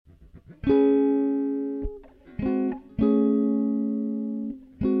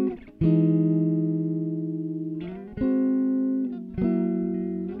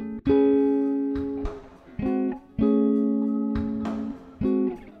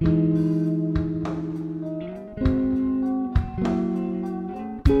How's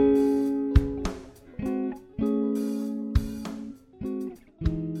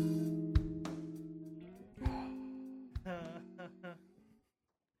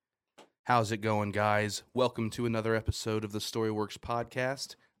it going, guys? Welcome to another episode of the Storyworks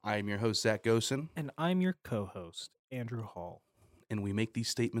podcast. I am your host, Zach Gosen. And I'm your co-host, Andrew Hall. And we make these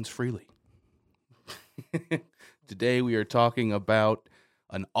statements freely. Today we are talking about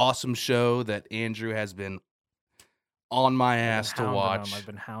an awesome show that Andrew has been on my ass to watch. I've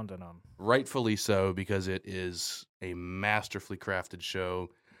been hounding him. Rightfully so, because it is a masterfully crafted show.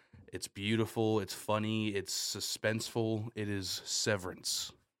 It's beautiful, it's funny, it's suspenseful. It is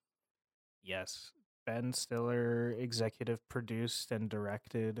Severance. Yes. Ben Stiller executive produced and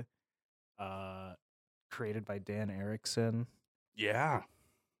directed, created by Dan Erickson. Yeah.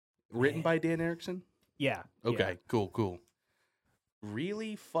 Written by Dan Erickson? Yeah. Okay, cool.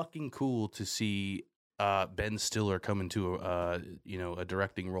 Really fucking cool to see Ben Stiller come into a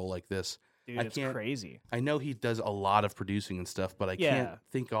directing role like this. Dude, it's crazy. I know he does a lot of producing and stuff, but I can't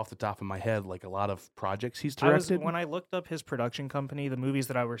think off the top of my head like a lot of projects he's directed. When I looked up his production company, the movies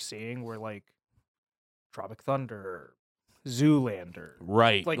that I was seeing were like Tropic Thunder, Zoolander.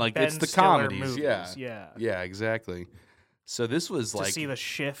 Right. Like Ben it's the Stiller comedies. movies. Yeah, exactly. So this was to see the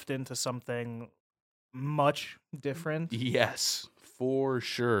shift into something much different. Yes, for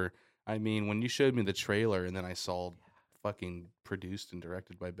sure. I mean, when you showed me the trailer and then I saw fucking produced and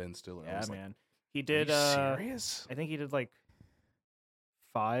directed by Ben Stiller. Yeah, I was man. Like, he did. Are you serious? I think he did like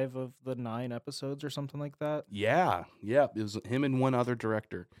 5 of the 9 episodes or something like that. Yeah. It was him and one other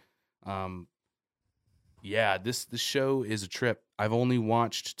director. This show is a trip. I've only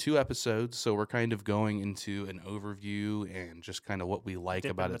watched 2 episodes, so we're kind of going into an overview and just kind of what we like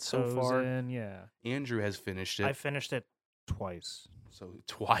about it so far. Yeah. Andrew has finished it. I finished it twice. So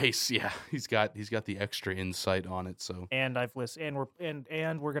twice, yeah. He's got the extra insight on it. So and I've listened,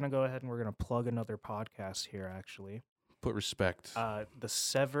 and we're gonna go ahead and we're gonna plug another podcast here. Actually, put respect. The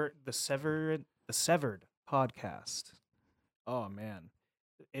Severed podcast. Oh man,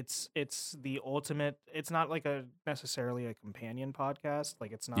 it's the ultimate. It's not like necessarily a companion podcast.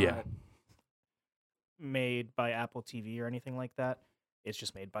 Like it's not made by Apple TV or anything like that. It's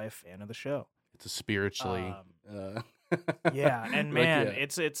just made by a fan of the show. It's a spiritually. Yeah, and man,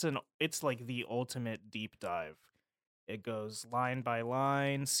 it's like the ultimate deep dive. It goes line by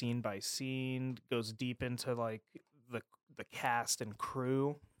line, scene by scene, goes deep into like the cast and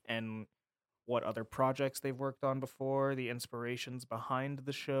crew and what other projects they've worked on before, the inspirations behind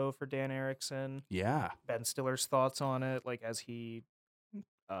the show for Dan Erickson. Yeah. Ben Stiller's thoughts on it, like as he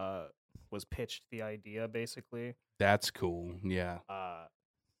was pitched the idea, basically. That's cool. Yeah.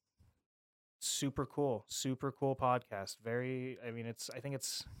 Super cool podcast. I think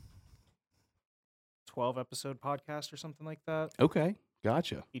it's 12 episode podcast or something like that. Okay,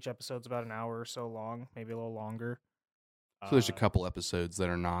 gotcha. Each episode's about an hour or so long, maybe a little longer. So there's a couple episodes that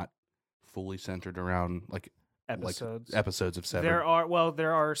are not fully centered around like episodes of Seven. There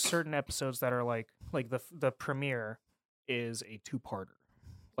are certain episodes that are like the premiere is a 2-parter.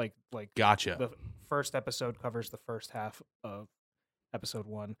 Like gotcha. The first episode covers the first half of episode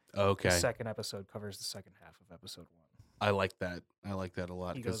 1. Okay. The second episode covers the second half of episode 1. I like that a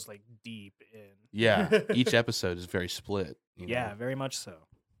lot. He goes like deep in. Yeah. Each episode is very split. Yeah, very much so.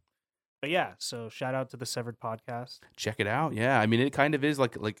 But yeah, so shout out to the Severed podcast. Check it out. Yeah, I mean, it kind of is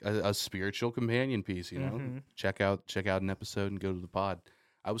like a spiritual companion piece. You know, Mm-hmm. check out an episode and go to the pod.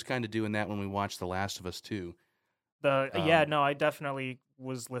 I was kind of doing that when we watched The Last of Us too. I definitely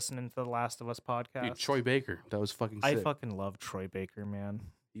was listening to the Last of Us podcast. Dude, Troy Baker, that was fucking sick. I fucking love Troy Baker, man.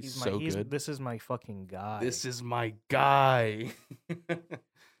 He's so good. This is my fucking guy. This is my guy.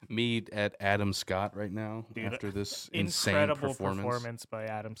 Me at Adam Scott right now. Dude, after this insane incredible performance by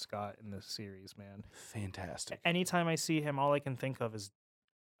Adam Scott in this series, man. Fantastic. Anytime I see him, all I can think of is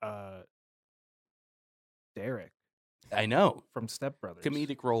Derek. I know. From Step Brothers.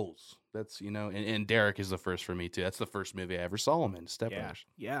 Comedic roles. That's, and Derek is the first for me too. That's the first movie I ever saw him in, Step Brothers.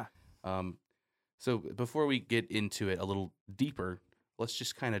 Yeah. So before we get into it a little deeper, let's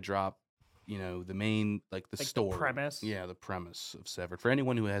just kind of drop, the main, the story. The premise. Yeah, the premise of Severed. For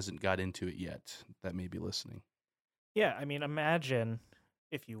anyone who hasn't got into it yet, that may be listening. Yeah, I mean, imagine,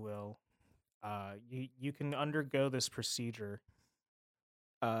 if you will, you can undergo this procedure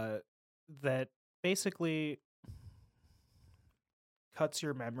that basically cuts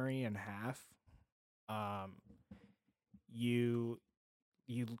your memory in half. You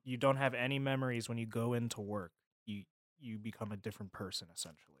don't have any memories when you go into work. You become a different person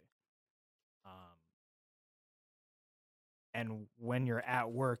essentially. And when you're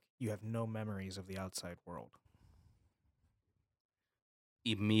at work, you have no memories of the outside world.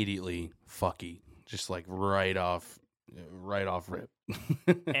 Immediately fucky. Just like right off rip.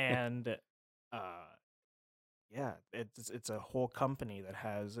 And yeah, it's a whole company that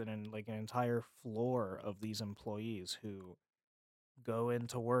has an entire floor of these employees who go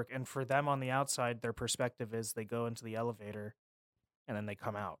into work, and for them on the outside, their perspective is they go into the elevator and then they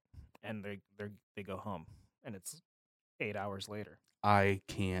come out and they go home, and it's 8 hours later. I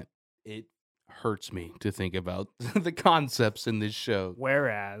can't. It hurts me to think about the concepts in this show.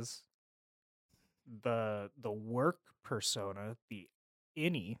 Whereas the work persona, the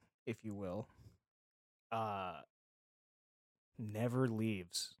innie, if you will, never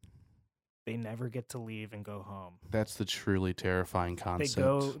leaves. They never get to leave and go home. That's the truly terrifying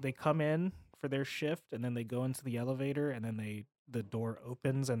concept. They come in for their shift, and then they go into the elevator, and then the door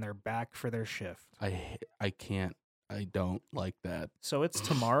opens, and they're back for their shift. I can't. I don't like that. So it's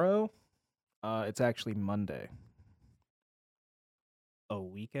tomorrow. It's actually Monday. A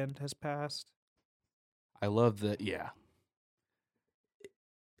weekend has passed. I love that. Yeah.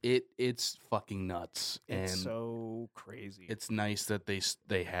 It's fucking nuts. It's and so crazy. It's nice that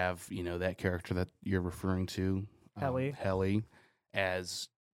they have, that character that you're referring to, Helly, as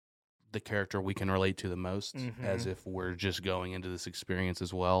the character we can relate to the most, as if we're just going into this experience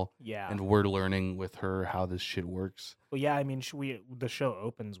as well. Yeah. And we're learning with her how this shit works. Well, yeah, I mean, the show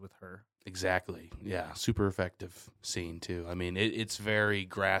opens with her. Exactly. Yeah, super effective scene too. I mean, it's very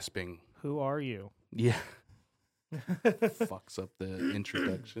grasping. Who are you? Yeah. Fucks up the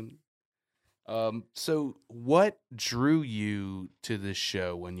introduction. So what drew you to this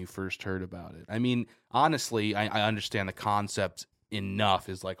show when you first heard about it? I mean, honestly, I understand the concept enough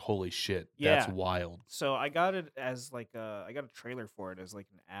is like, holy shit, that's wild. So I got it as I got a trailer for it as like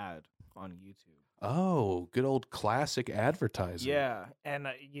an ad on YouTube. Oh, good old classic advertising. Yeah, and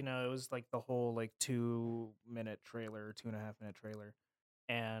it was like the whole 2-minute trailer, 2.5-minute trailer,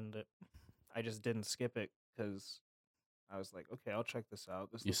 and I just didn't skip it because I was like, okay, I'll check this out.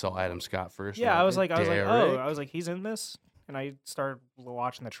 You saw Adam Scott first? Yeah, I was like, he's in this, and I started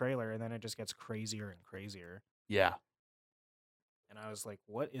watching the trailer, and then it just gets crazier and crazier. Yeah. And I was like,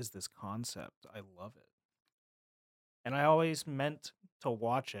 what is this concept? I love it. And I always meant to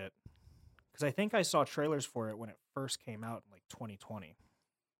watch it because I think I saw trailers for it when it first came out in 2020.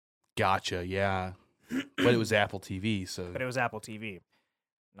 Gotcha, yeah. But it was Apple TV, so. But it was Apple TV.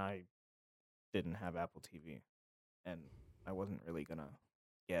 And I didn't have Apple TV. And I wasn't really going to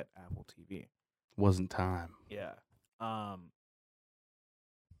get Apple TV. Wasn't time. Yeah.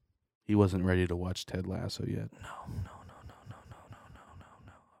 He wasn't ready to watch Ted Lasso yet. No.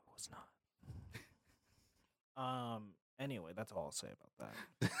 I was not. Anyway, that's all I'll say about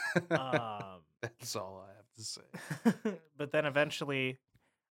that. That's all I have to say. But then eventually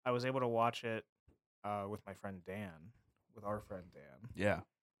I was able to watch it with my friend Dan, with our friend Dan. Yeah.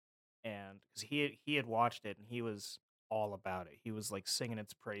 And because he had watched it and he was all about it. He was singing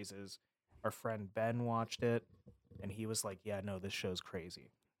its praises. Our friend Ben watched it and he was like, yeah, no, this show's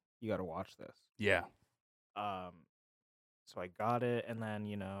crazy. You got to watch this. Yeah. So I got it, and then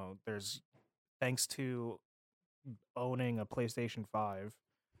there's, thanks to owning a PlayStation 5,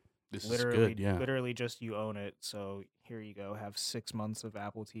 this is good. Yeah. Literally just you own it. So here you go, have 6 months of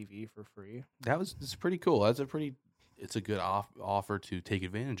Apple TV for free. It's pretty cool. It's a good offer to take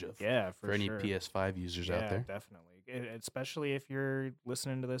advantage of. Yeah, for any sure. PS5 users out there. Definitely. Especially if you're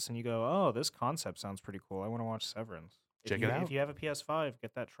listening to this and you go, oh, this concept sounds pretty cool. I want to watch Severance. Check it out. If you have a PS5,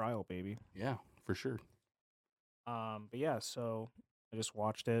 get that trial, baby. Yeah, for sure. But yeah, so I just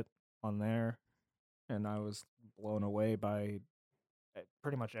watched it on there, and I was blown away by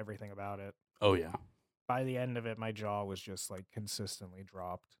pretty much everything about it. Oh, yeah. By the end of it, my jaw was just consistently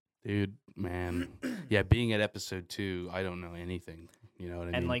dropped. Dude, man. Yeah, being at episode 2, I don't know anything. You know what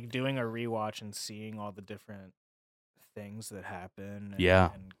I mean? And doing a rewatch and seeing all the different things that happen.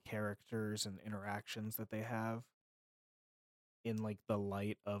 And characters and interactions that they have in the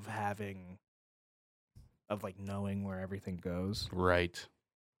light of knowing where everything goes. Right.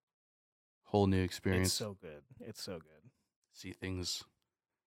 Whole new experience. It's so good. See things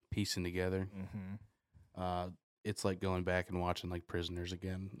piecing together. Mm-hmm. It's like going back and watching Prisoners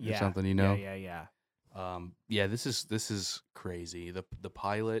again or Yeah. something, Yeah. Yeah, this is crazy. The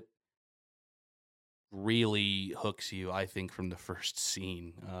pilot really hooks you, I think, from the first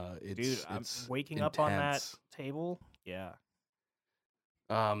scene. I'm waking intense. up on that table. Yeah.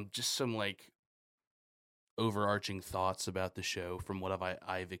 Just some overarching thoughts about the show from what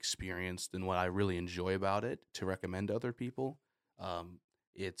I've experienced and what I really enjoy about it to recommend to other people.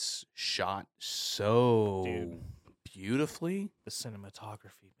 It's shot so beautifully. The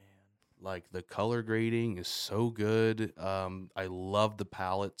cinematography, man. Like the color grading is so good. I love the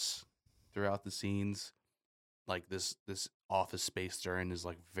palettes throughout the scenes. Like this office space they're in is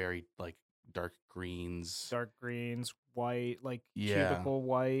like very like dark greens. Dark greens, white, like Yeah. cubicle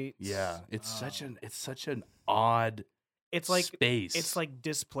white. Yeah. It's such an odd it's like space. It's like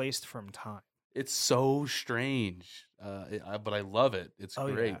displaced from time. It's so strange. But I love it. It's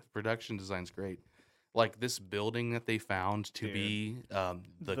great. Yeah. Production design's great. Like this building that they found to be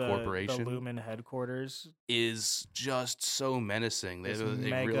the corporation, the Lumen headquarters, is just so menacing. This They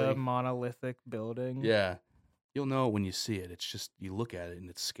mega really, monolithic building. yeah, you'll know it when you see it. It's just you look at it and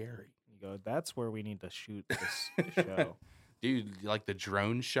it's scary. You go, that's where we need to shoot this show, dude. Like the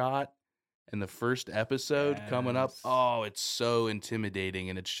drone shot in the first episode coming up. Oh, it's so intimidating,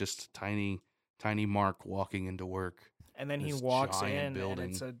 and it's just a tiny Mark walking into work, and then he walks in,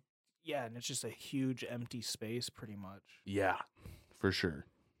 building. And it's just a huge empty space, pretty much. Yeah, for sure.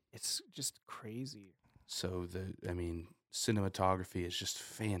 It's just crazy. So cinematography is just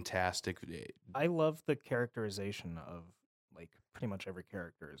fantastic. I love the characterization of like pretty much every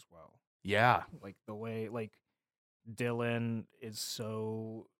character as well. Yeah, like the way like Dylan is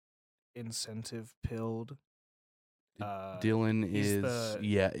so incentive pilled. Dylan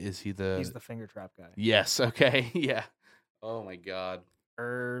is he the? He's the finger trap guy. Yes. Okay. Yeah. Oh my God.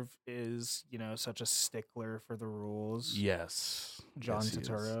 Irv is, such a stickler for the rules. Yes. John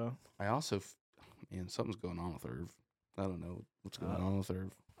Turturro. I also, something's going on with Irv. I don't know what's going on with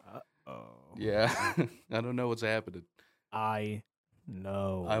Irv. Uh-oh. Yeah. I don't know what's happening. I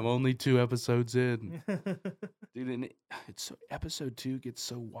know. I'm only 2 episodes in. Dude, and episode 2 gets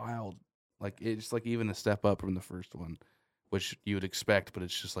so wild. Like, it's like even a step up from the first one, which you would expect, but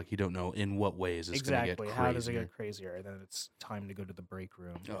it's just like you don't know in what ways it's going to get crazier. How does it get crazier? And then it's time to go to the break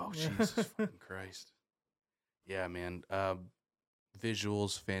room. Oh, Jesus fucking Christ. Yeah, man.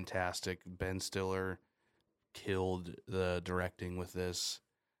 Visuals, fantastic. Ben Stiller killed the directing with this.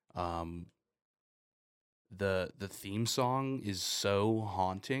 The theme song is so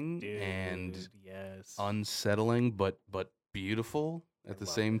haunting and unsettling, but beautiful at the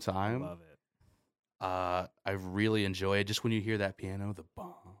same time. I love it. I really enjoy it. Just when you hear that piano, the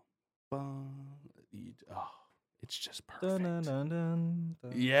bum, bum, it's just perfect. Dun, dun, dun,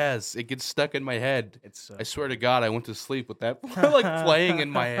 dun. Yes, it gets stuck in my head. I swear to God, I went to sleep with that like playing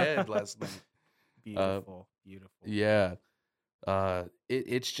in my head last night. Beautiful. Yeah.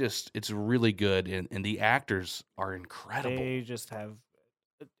 It's really good, and the actors are incredible. They just have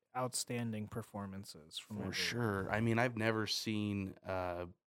outstanding performances from for sure. I mean, I've never seen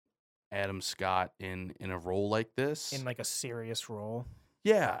Adam Scott in a role like this, in like a serious role.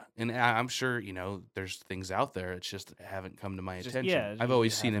 Yeah, and I'm sure there's things out there. It's just haven't come to my attention. Yeah, I've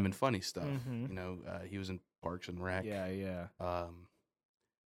always seen him in funny stuff. Mm-hmm. He was in Parks and Rec. Yeah.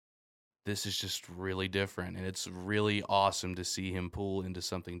 This is just really different, and it's really awesome to see him pull into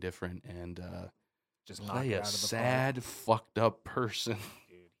something different and just play a sad, fucked up person.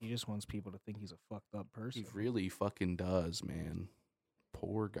 Dude, he just wants people to think he's a fucked up person. He really fucking does, man.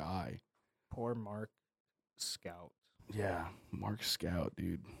 Poor guy. Poor Mark Scout. Yeah, Mark Scout,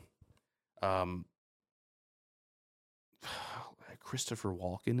 dude. Christopher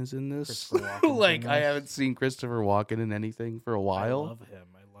Walken is in this. Like, I haven't seen Christopher Walken in anything for a while. I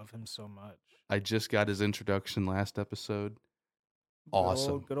love him so much. I just got his introduction last episode.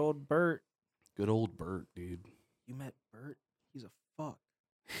 Awesome. Good old Bert. Good old Bert, dude. You met Bert? He's a fuck.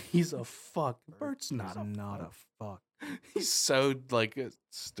 He's a fuck. Bert's not a fuck. He's so like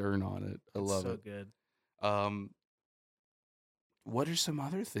stern on it. I love it. So good. What are some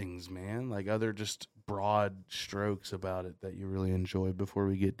other things, man? Like other just broad strokes about it that you really enjoyed before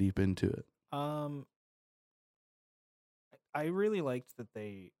we get deep into it? I really liked that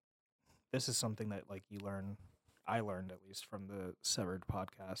this is something that like I learned at least from the Severed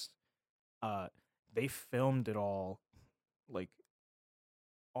podcast. They filmed it all like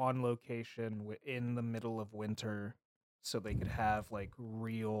on location in the middle of winter so they could have like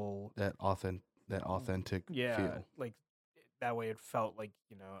real that authentic feel. Like that way it felt like,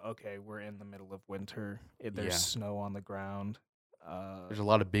 okay, we're in the middle of winter. There's snow on the ground. There's a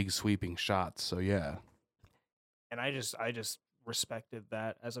lot of big sweeping shots, so yeah. And I just respected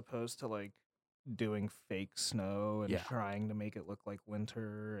that as opposed to like doing fake snow and trying to make it look like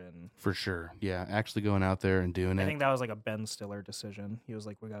winter. And for sure. Yeah, actually going out there and doing it. I think that was like a Ben Stiller decision. He was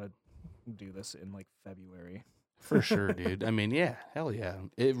like, we got to do this in like February. For sure, dude. I mean, yeah, hell yeah.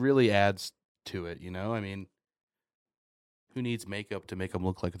 It really adds to it, I mean, who needs makeup to make them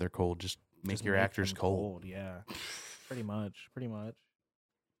look like they're cold? Just make your actors cold. Yeah. Pretty much.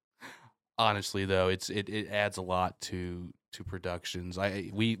 honestly though, it adds a lot to productions.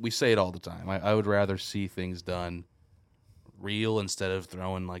 We say it all the time. I would rather see things done real instead of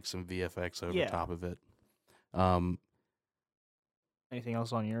throwing like some VFX over top of it. Anything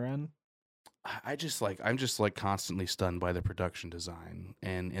else on your end? I'm just like constantly stunned by the production design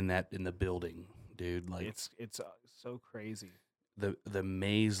and in the building, dude. Like it's so crazy. The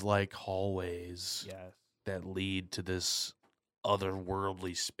maze like hallways Yes. that lead to this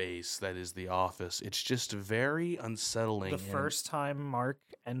otherworldly space that is the office. It's just very unsettling. The first time Mark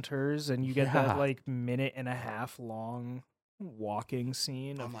enters and you get that like minute and a half long walking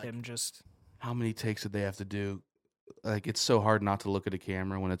scene of him just. How many takes did they have to do? Like, it's so hard not to look at a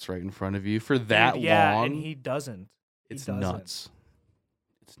camera when it's right in front of you for that long. Yeah, and he doesn't. It's nuts.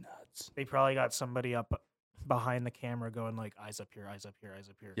 It's nuts. They probably got somebody up behind the camera going like, eyes up here, eyes up here, eyes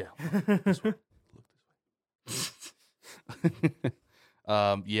up here. Yeah. This way. Look this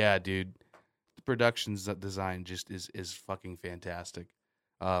way. Yeah, dude. The production's design just is fucking fantastic.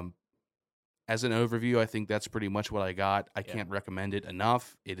 As an overview, I think that's pretty much what I got. I can't recommend it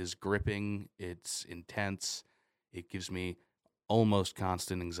enough. It is gripping. It's intense. It gives me almost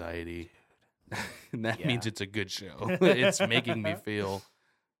constant anxiety. And that means it's a good show. It's making me feel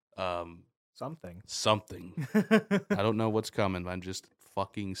something. I don't know what's coming. I'm just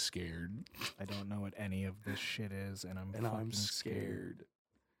fucking scared. I don't know what any of this shit is, and I'm scared.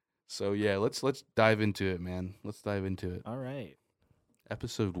 So yeah, let's dive into it, man. Let's dive into it. All right.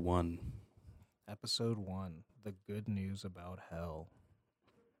 Episode 1. Episode 1. The good news about hell.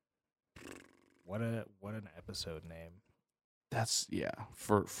 What an episode name. That's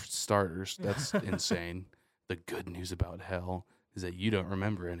for starters, that's insane. The good news about hell is that you don't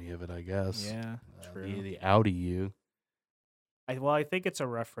remember any of it, I guess. Yeah, true. The Audi you. I think it's a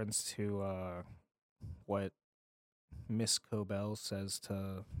reference to what Miss Cobell says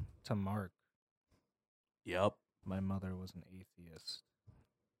to Mark. Yep. My mother was an atheist.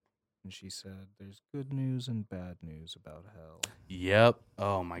 And she said, there's good news and bad news about hell. Yep.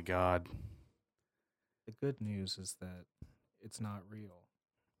 Oh my God. The good news is that it's not real.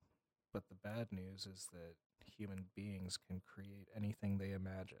 But the bad news is that human beings can create anything they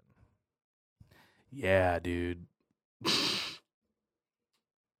imagine. Yeah, dude.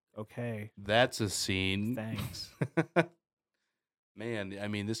 Okay. That's a scene. Thanks. Man, I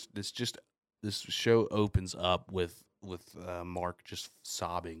mean this show opens up with Mark just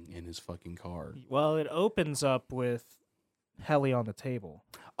sobbing in his fucking car. Well, it opens up with Helly on the table.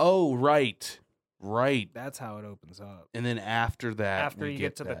 Oh, right. Right. That's how it opens up. And then after that, after you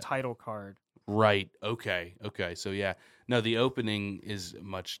get to the title card. Right. Okay. So yeah. No, the opening is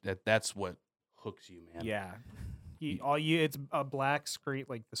that's what hooks you, man. Yeah. It's a black screen,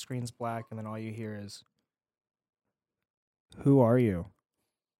 like the screen's black, and then all you hear is, "Who are you?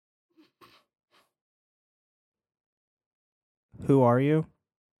 Who are you?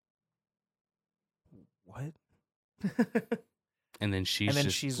 What?" And then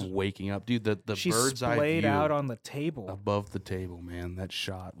she's waking up, dude. The bird's eye splayed view out on the table, above the table, man. That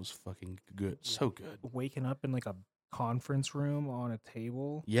shot was fucking good, so good. Waking up in like a conference room on a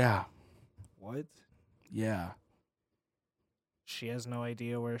table. Yeah. What? Yeah. She has no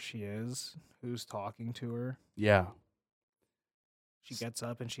idea where she is. Who's talking to her? Yeah. She gets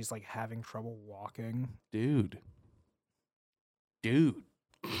up and she's like having trouble walking. Dude. I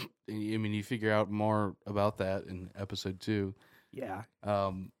mean, you figure out more about that in episode 2. Yeah.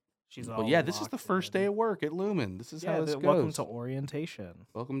 She's all. But yeah, this is the first day of work at Lumen. This is how this goes. Welcome to orientation.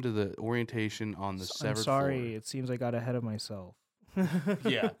 Welcome to the orientation on the severed I'm sorry. floor. It seems I got ahead of myself.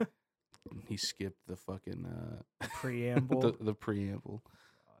 Yeah. He skipped the fucking preamble. the preamble.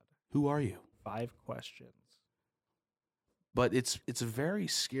 God. Who are you? 5 questions. But it's a very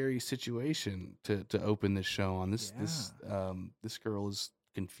scary situation to open this show on. This girl is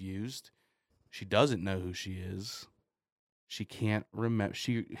confused. She doesn't know who she is. She can't remember.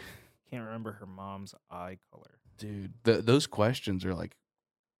 She can't remember her mom's eye color. Dude, those questions are like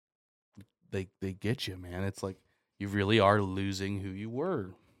they get you, man. It's like you really are losing who you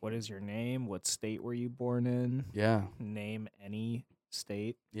were. What is your name? What state were you born in? Yeah. Name any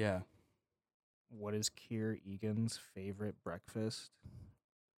state. Yeah. What is Keir Egan's favorite breakfast?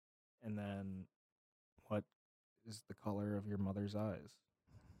 And then what is the color of your mother's eyes?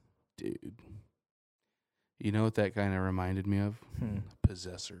 Dude. You know what that kind of reminded me of?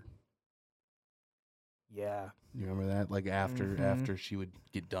 Possessor. Yeah. You remember that? Like after she would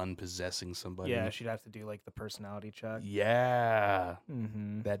get done possessing somebody. Yeah, she'd have to do like the personality check. Yeah.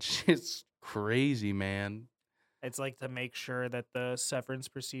 Mm-hmm. That shit's crazy, man. It's like to make sure that the severance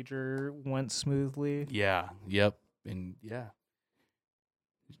procedure went smoothly. Yeah. Yep. And yeah.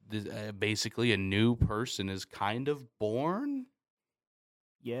 basically a new person is kind of born.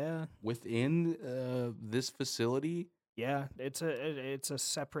 Yeah. Within this facility. Yeah, it's a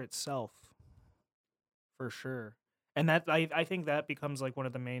separate self for sure. And that I think that becomes like one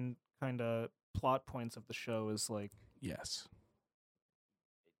of the main kind of plot points of the show is like, yes.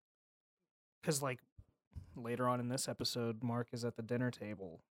 cuz like later on in this episode Mark is at the dinner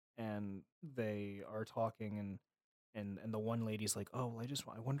table and they are talking and the one lady's like, "Oh, well,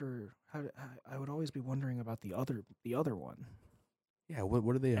 I wonder how I would always be wondering about the other one." Yeah,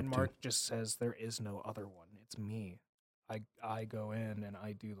 what are they up And to? Mark just says there is no other one. It's me. I go in and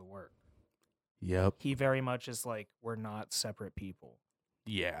I do the work. Yep. He very much is like, we're not separate people.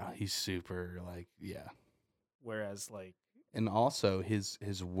 Yeah, he's super like, yeah. Whereas like, and also his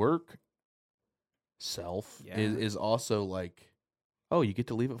work self is also like, oh, you get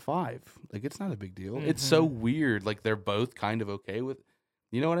to leave at 5. Like, it's not a big deal. It's so weird. Like, they're both kind of okay with,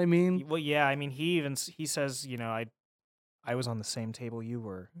 you know what I mean? Well, yeah, I mean, he says, you know, I was on the same table you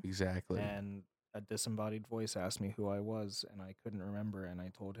were. Exactly. And a disembodied voice asked me who I was, and I couldn't remember, and I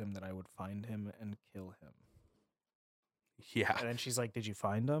told him that I would find him and kill him. Yeah. And then she's like, did you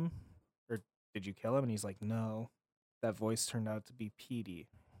find him? Or did you kill him? And he's like, no. That voice turned out to be Petey,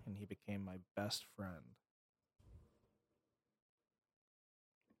 and he became my best friend.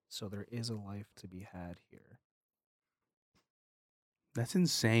 So there is a life to be had here. That's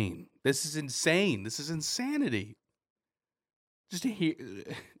insane. This is insane. This is insanity. Just to hear.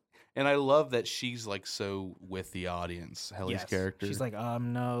 And I love that she's like so with the audience, Helly's character. She's like,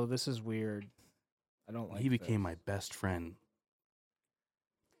 no, this is weird. I don't like He became my best friend.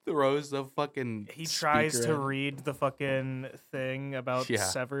 Throws the fucking He tries to in. read the fucking thing about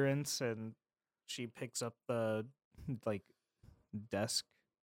Severance, and she picks up the like desk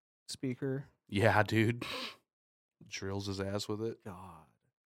speaker. Yeah, dude. Drills his ass with it. God.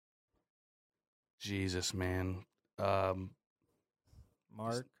 Jesus, man.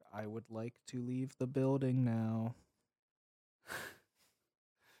 Mark, I would like to leave the building now.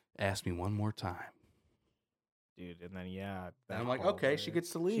 Ask me one more time. Dude, and then and I'm like, okay, she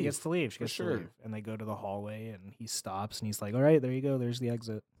gets to leave. She gets to leave. She gets to leave. And they go to the hallway, and he stops, and he's like, all right, there you go. There's the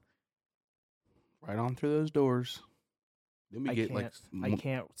exit. Right on through those doors. Then we I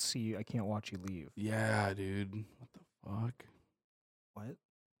can't see you. I can't watch you leave. Yeah, dude. What the fuck? What?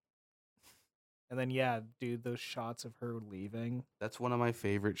 And then, dude, those shots of her leaving. That's one of my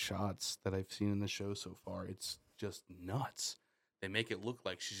favorite shots that I've seen in the show so far. It's just nuts. They make it look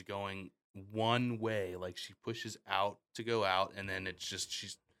like she's going one way, like she pushes out to go out, and then it's just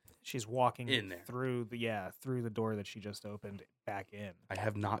she's walking in there through the door that she just opened back in. I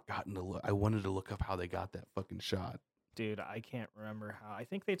have not gotten to look. I wanted to look up how they got that fucking shot. Dude, I can't remember how. I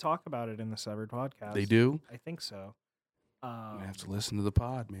think they talk about it in the Severed podcast. They do? I think so. I have to listen to the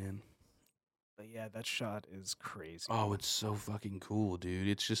pod, man. But yeah, that shot is crazy. Oh, it's so fucking cool, dude.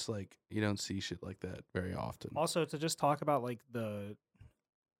 It's just like, you don't see shit like that very often. Also, to just talk about like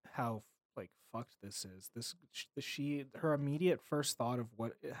how like fucked this is. Her immediate first thought of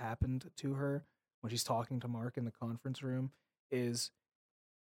what happened to her when she's talking to Mark in the conference room is,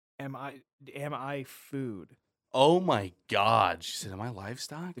 am I food? Oh my God. She said, am I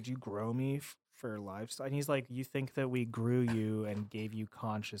livestock? Did you grow me for livestock? And he's like, you think that we grew you and gave you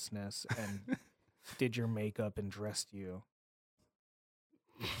consciousness and did your makeup and dressed you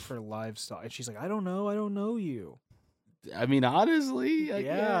for livestock? And she's like, I don't know you. I mean, honestly,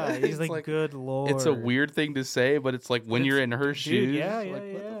 he's like, good Lord. It's a weird thing to say, but it's like when you're in her shoes.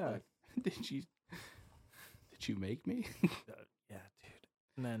 Yeah. Did you make me? Yeah, dude.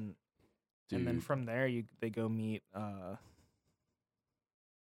 And then from there, they go meet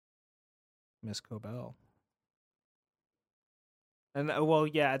Miss Cobell. And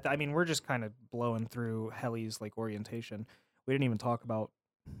I mean, we're just kind of blowing through Helly's like orientation. We didn't even talk about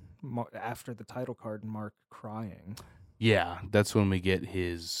after the title card, Mark crying. Yeah, that's when we get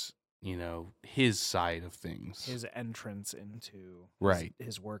his side of things. His entrance into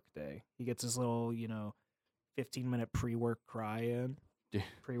his work day. He gets his little, 15-minute pre-work cry in.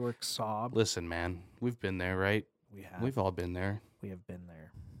 Pre-work sob. Listen, man, we've been there, right? We have. We've all been there. We have been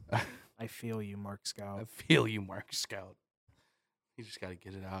there. I feel you, Mark Scout. I feel you, Mark Scout. You just got to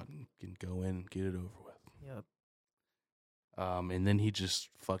get it out and can go in and get it over with. Yep. And then he just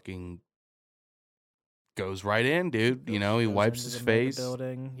fucking goes right in, dude. He wipes his face.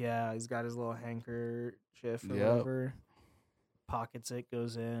 Building. Yeah, he's got his little handkerchief or whatever. Pockets it,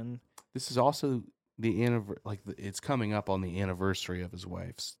 goes in. This is also it's coming up on the anniversary of his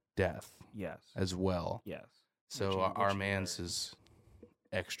wife's death. Yes. As well. Yes. So our man's is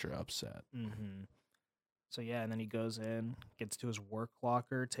extra upset. Mm-hmm. So yeah, and then he goes in, gets to his work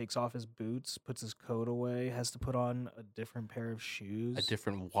locker, takes off his boots, puts his coat away, has to put on a different pair of shoes. A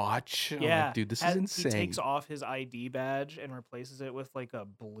different watch. I'm Yeah, like, dude, this is insane. He takes off his ID badge and replaces it with like a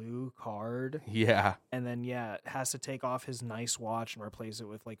blue card. Yeah. And then has to take off his nice watch and replace it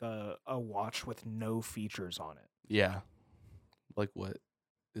with like a watch with no features on it. Yeah. Like, what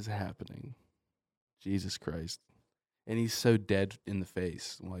is happening? Jesus Christ. And he's so dead in the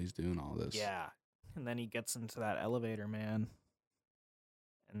face while he's doing all this. Yeah. And then he gets into that elevator, man.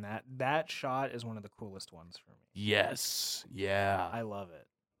 And that shot is one of the coolest ones for me. Yes. Yeah. I love it.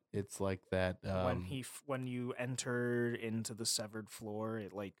 It's like that. When you enter into the severed floor,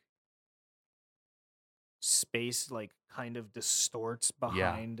 it like space like kind of distorts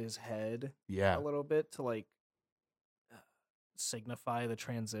behind his head a little bit to like signify the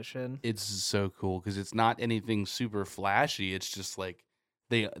transition. It's so cool because it's not anything super flashy. It's just like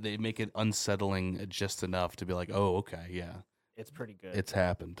they make it unsettling just enough to be like, oh, okay, yeah, it's pretty good. It's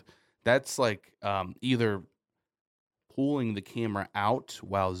happened. That's like either pulling the camera out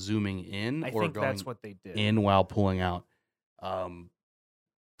while zooming in, or think going that's what they did. In while pulling out.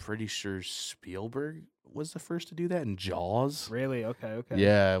 Pretty sure Spielberg was the first to do that in Jaws. Really? Okay.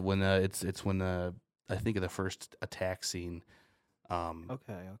 Yeah, when it's when I think of the first attack scene.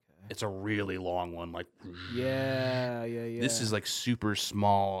 Okay. It's a really long one, like yeah. This is like super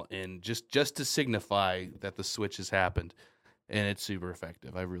small, and just to signify that the switch has happened, and it's super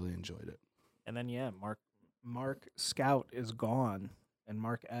effective. I really enjoyed it. And then Mark Scout is gone, and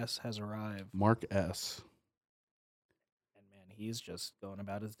Mark S has arrived. Mark S. And man, he's just going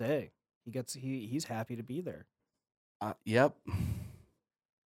about his day. He's happy to be there. Yep. And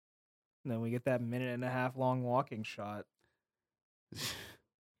then we get that 1.5-minute long walking shot.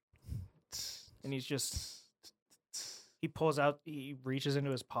 And he reaches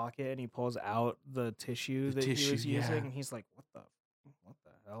into his pocket and he pulls out the tissue he was using, and he's like, what the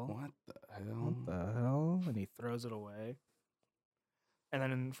hell? What the hell? And he throws it away. And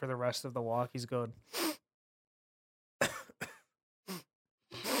then for the rest of the walk, he's going.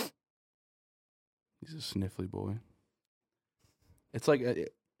 He's a sniffly boy. It's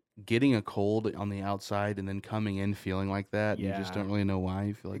like getting a cold on the outside and then coming in feeling like that. Yeah. And you just don't really know why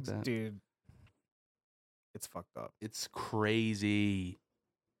you feel like that. Dude, it's fucked up. It's crazy.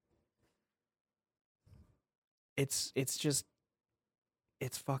 It's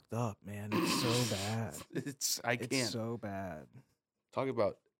fucked up, man. It's so bad. It's so bad. Talk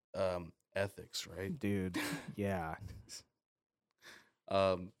about ethics, right? Dude, yeah.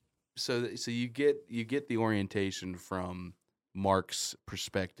 So you get the orientation from Mark's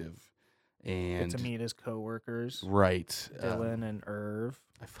perspective, and get to meet his coworkers, right? Dylan and Irv.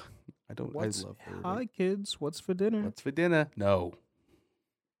 I love Irv. Hi kids, what's for dinner? What's for dinner? No.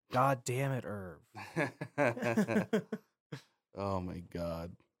 God damn it, Irv. Oh my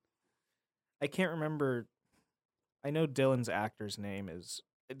god. I can't remember. I know Dylan's actor's name it's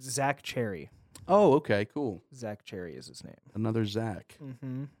Zach Cherry. Oh, okay, cool. Zach Cherry is his name. Another Zach.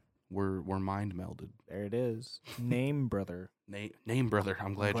 Mm-hmm. We're mind melded. There it is. Name brother. Name brother.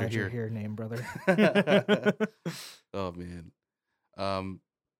 I'm glad you're here. Name brother. Oh man.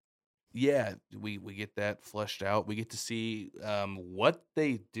 Yeah, we get that fleshed out. We get to see what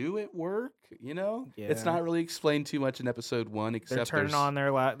they do at work. You know, It's not really explained too much in episode 1, except they're turning on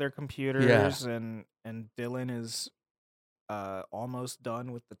their computers, and Dylan is almost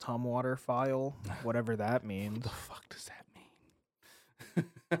done with the Tumwater file, whatever that means. What the fuck does that mean?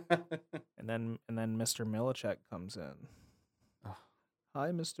 and then Mr. Milchek comes in. Oh.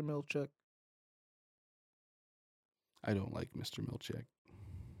 Hi, Mr. Milchek. I don't like Mr. Milchek.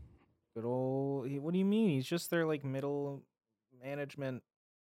 Good old. What do you mean? He's just their like middle management,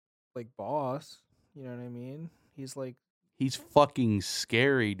 like boss. You know what I mean? He's fucking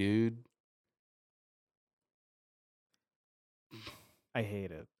scary, dude. I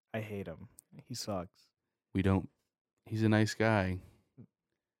hate it. I hate him. He sucks. He's a nice guy.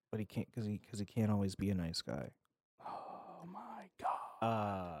 But he can't, because he can't always be a nice guy. Oh my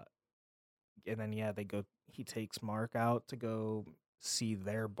god. And then he takes Mark out to go see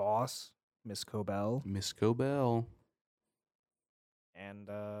their boss, Miss Cobell. And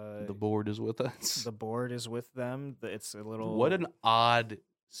the board is with us. The board is with them. It's a little. What an odd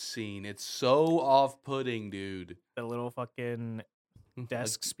scene. It's so off-putting, dude. The little fucking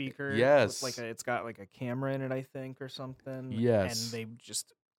desk speaker. Yes. It's got like a camera in it, I think, or something. Yes. And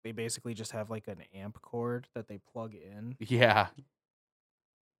they basically just have like an amp cord that they plug in. Yeah.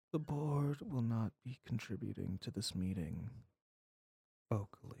 The board will not be contributing to this meeting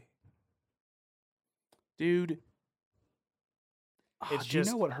vocally. Dude, It's do you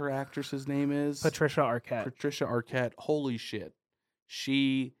just know what her actress's name is? Patricia Arquette. Patricia Arquette. Holy shit.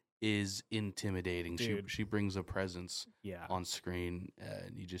 She is intimidating. Dude. She brings a presence Yeah. on screen,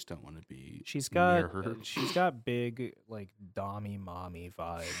 and you just don't want to be She's near got her. she's got big like dommy mommy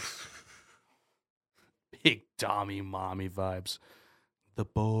vibes. Big Dommy mommy vibes. The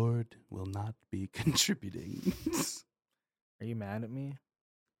board will not be contributing. Are you mad at me?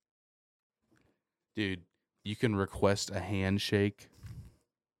 Dude, you can request a handshake.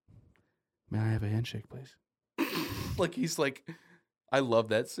 May I have a handshake, please? Like, he's like, I love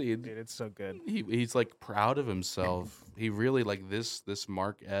that scene. Dude, it's so good. He's like proud of himself. He really like this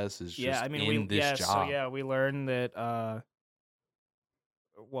Mark S is just in this job. So we learn that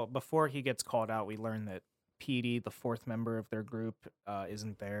well, before he gets called out, we learn that Petey, the fourth member of their group,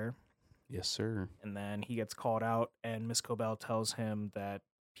 isn't there. Yes, sir. And then he gets called out, and Miss Cobell tells him that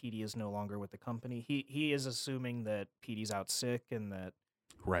Petey is no longer with the company. He is assuming that Petey's out sick and that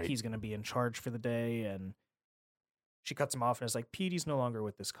he's going to be in charge for the day. And she cuts him off and is like, Petey's no longer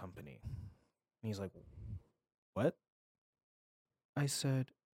with this company. And he's like, what? I said,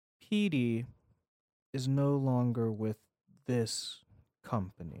 Petey is no longer with this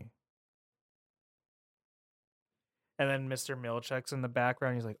company. And then Mr. Milchick's in the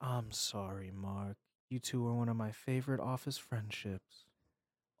background. He's like, I'm sorry, Mark. You two are one of my favorite office friendships.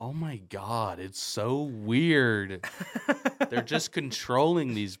 Oh my God, it's so weird. They're just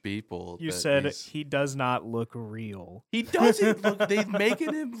controlling these people. You said he does not look real. He doesn't look. They're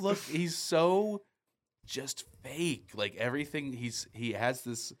making him look. He's so just fake. Like everything. He has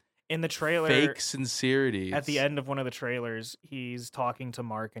this in the trailer fake sincerity. At the end of one of the trailers, he's talking to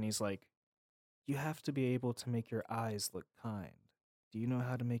Mark and he's like, you have to be able to make your eyes look kind. Do you know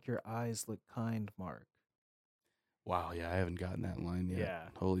how to make your eyes look kind, Mark? Wow, yeah, I haven't gotten that line yet. Yeah.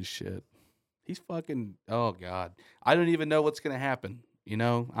 Holy shit. He's fucking, oh God. I don't even know what's going to happen. You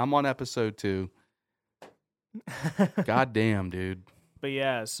know, I'm on episode 2. God damn, dude. But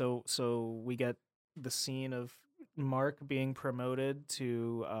yeah, so we get the scene of Mark being promoted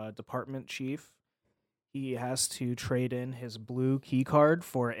to department chief. He has to trade in his blue key card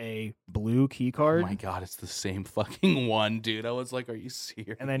for a blue key card. Oh my God, it's the same fucking one, dude. I was like, are you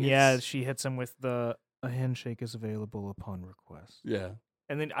serious? And then, she hits him with a handshake is available upon request. Yeah.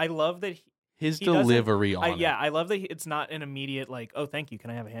 And then I love that his delivery on it. Yeah, I love that it's not an immediate like, oh, thank you, can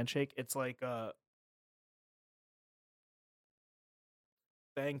I have a handshake? It's like,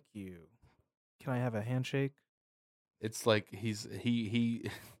 thank you. Can I have a handshake? It's like he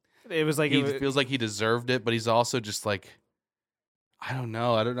it was like he feels like he deserved it, but he's also just like, I don't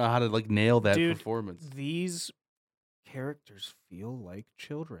know how to like nail that performance. These characters feel like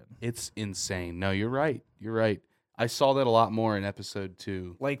children. It's insane. No, you're right. I saw that a lot more in episode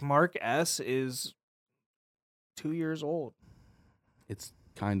 2. Like Mark S is 2 years old. It's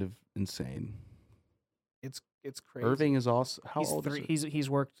kind of insane. It's crazy. Irving is also how old is he? He's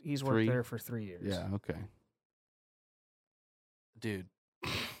worked there for 3 years. Yeah, okay. Dude.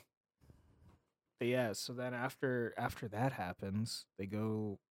 But yeah, so then after that happens, they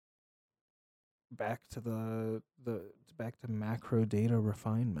go back to back to macro data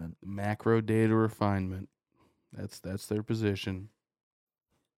refinement. Macro data refinement. That's their position.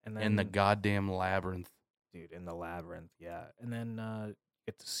 And then in the goddamn labyrinth. Dude, in the labyrinth, yeah. And then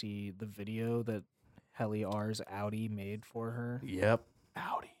get to see the video that Helly R's Audi made for her. Yep.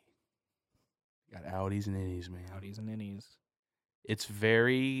 Audi. Got Audis and innies, man. Audis and innies. It's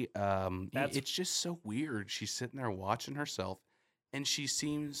very it's just so weird. She's sitting there watching herself and she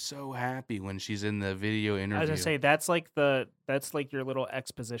seems so happy when she's in the video interview. I was gonna say that's like your little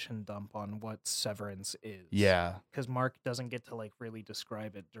exposition dump on what Severance is. Yeah. Because Mark doesn't get to like really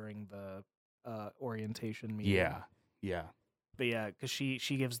describe it during the orientation meeting. Yeah. But yeah, because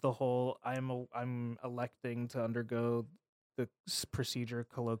she gives the whole I'm electing to undergo the procedure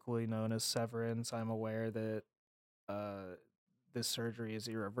colloquially known as severance. I'm aware that this surgery is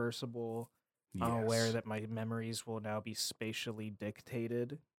irreversible. Yes. I'm aware that my memories will now be spatially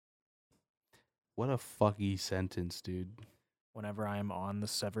dictated. What a fucky sentence, dude. Whenever I am on the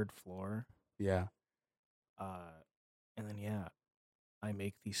severed floor. Yeah. And then, yeah, I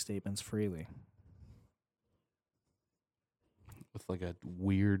make these statements freely. With like a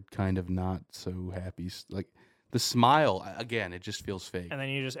weird kind of not so happy, like the smile, again, it just feels fake. And then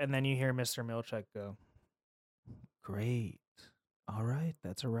you hear Mr. Milchick go, great. All right,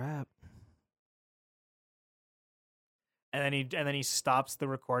 that's a wrap. And then he stops the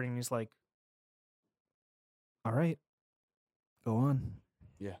recording and he's like, all right, go on.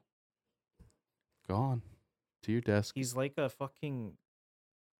 Yeah. Go on. To your desk. He's like a fucking,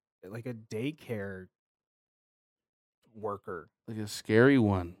 like a daycare worker, like a scary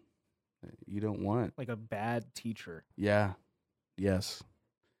one that you don't want. like a bad teacher. Yeah. Yes.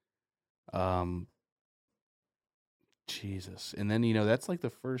 Um. Jesus. And then that's like the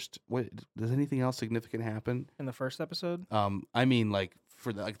first. What does anything else significant happen? In the first episode? I mean, like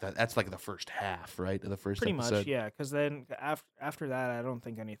for that's like the first half, right? Of the first Pretty episode. much, yeah. Because then after that, I don't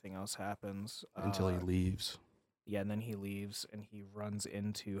think anything else happens Until he leaves. Yeah, and then he leaves and he runs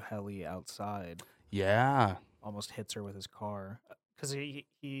into Helly outside. Yeah. Almost hits her with his car because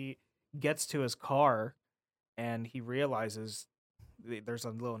he gets to his car and he realizes there's a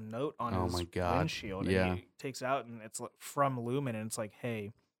little note on his my God. windshield. Yeah. And he takes out and it's from Lumen and it's like,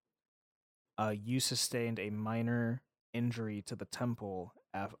 hey, you sustained a minor injury to the temple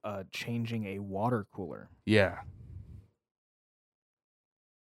changing a water cooler. Yeah.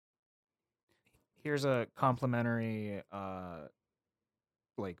 Here's a complimentary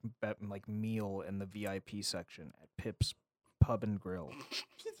meal in the VIP section at Pip's Pub and Grill.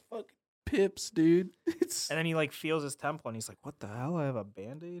 It's fucking Pips, dude. And then he feels his temple and he's like, what the hell? I have a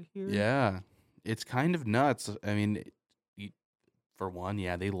Band-Aid here? Yeah. It's kind of nuts. I mean, for one,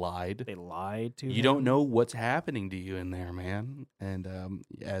 yeah, they lied. They lied to him. You don't know what's happening to you in there, man. And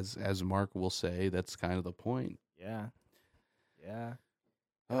as Mark will say, that's kind of the point. Yeah. Yeah.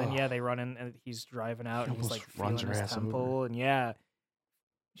 And then, they run in and he's driving out and he's feeling his temple. Over. And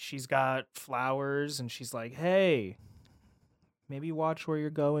she's got flowers and she's like, hey, maybe watch where you're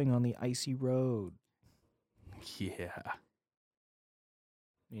going on the icy road. Yeah.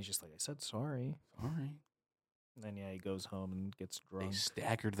 And he's just like, I said sorry. Sorry. And then, he goes home and gets drunk. They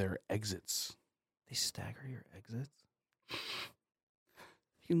staggered their exits. They stagger your exits? You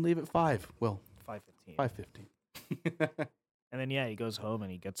can leave at 5. Well, 5:15. 5:15. And then, he goes home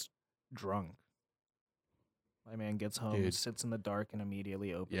and he gets drunk. My man gets home, sits in the dark, and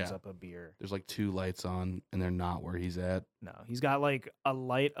immediately opens up a beer. There's 2 lights on, and they're not where he's at. No, he's got a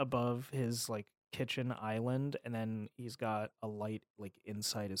light above his kitchen island, and then he's got a light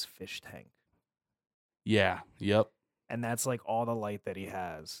inside his fish tank. Yeah. Yep. And that's all the light that he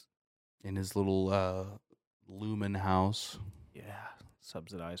has in his little Lumen house. Yeah,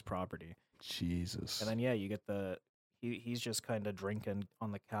 subsidized property. Jesus. And then you get he's just kind of drinking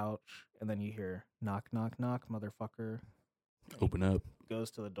on the couch, and then you hear knock, knock, knock, motherfucker. Open up.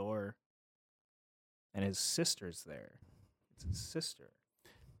 Goes to the door, and his sister's there. It's his sister.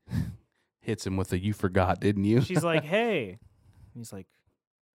 Hits him with a "you forgot, didn't you?" She's like, "Hey," he's like,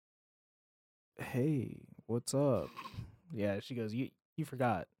 "Hey, what's up?" Yeah, she goes, "You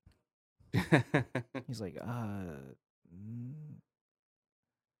forgot." He's like,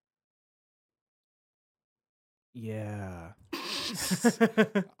 yeah.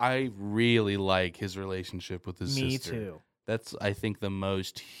 I really like his relationship with his sister. Me too. That's, I think, the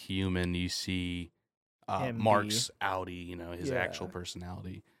most human you see Mark's Audi, his actual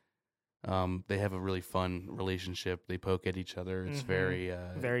personality. They have a really fun relationship. They poke at each other. It's very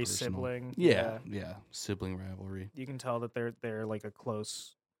very personal. sibling. Yeah, sibling rivalry. You can tell that they're a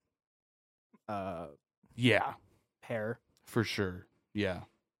close pair. For sure. Yeah.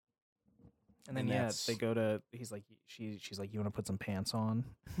 And then they go to. He's like, she's like, you want to put some pants on?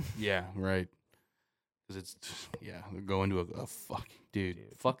 Yeah, right. Because they're going to a fucking dude.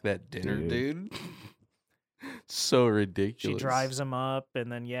 Fuck that dinner, dude. So ridiculous. She drives him up,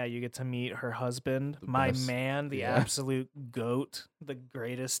 and then you get to meet her husband, my man, the absolute goat, the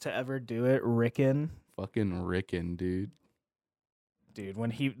greatest to ever do it, Rickon. Fucking Rickon, dude. Dude,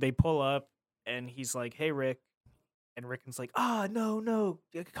 when they pull up, and he's like, "Hey, Rick." And Rickon's like, no,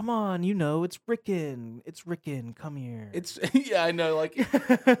 come on, it's Rickon. It's Rickon, come here. I know,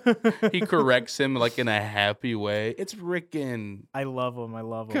 he corrects him, in a happy way. It's Rickon. I love him.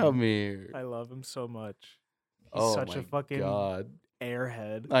 Come here. I love him so much. He's such a fucking God.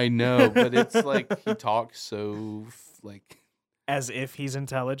 airhead. I know, but it's he talks so, as if he's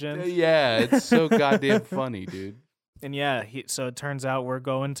intelligent. Yeah, it's so goddamn funny, dude. And so it turns out we're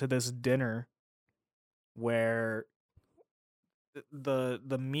going to this dinner where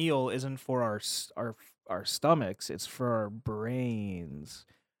the meal isn't for our stomachs, it's for our brains.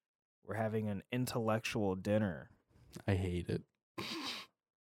 We're having an intellectual dinner. I hate it.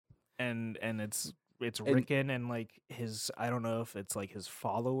 And it's Rickon and his, I don't know if it's his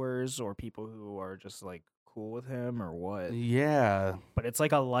followers or people who are just cool with him or what. Yeah. But it's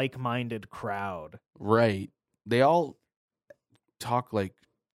a like-minded crowd. Right. They all talk like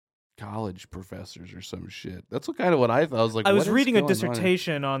college professors or some shit. That's kind of what I thought. I was like, I was reading a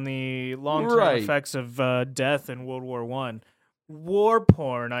dissertation on the long-term effects of death in World War I. War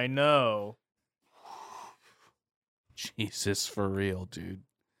porn, I know. Jesus, for real, dude.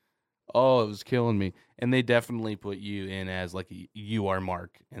 Oh, it was killing me. And they definitely put you in as like you are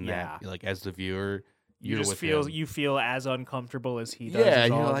Mark, and Yeah. that like as the viewer, You you're just with feel him. you feel as uncomfortable as he does Yeah, as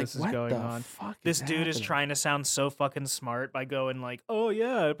you're all of like, this is what going the on. fuck This is dude is happening? trying to sound so fucking smart by going like, "Oh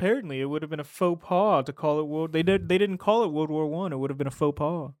yeah, apparently it would have been a faux pas to call it world. They didn't call it World War One. It would have been a faux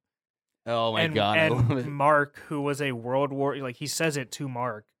pas." Oh my And god, I and love it. Mark, who was a World War, like he says it to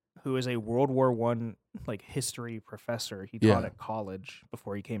Mark, who is a World War One like history professor. He taught Yeah. at college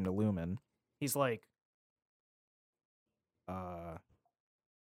before he came to Lumen. He's like,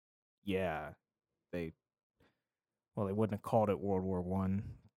 yeah, they they wouldn't have called it World War One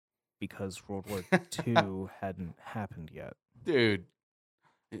because World War Two hadn't happened yet. Dude.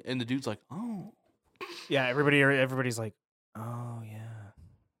 And the dude's like, oh. Yeah, everybody's like, oh yeah.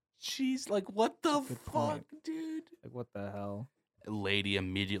 Jeez, like what the Good fuck, point. dude? Like what the hell? Lady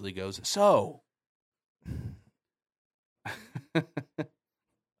immediately goes, so.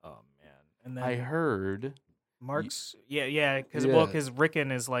 Oh man. And then I heard. Mark's because Yeah.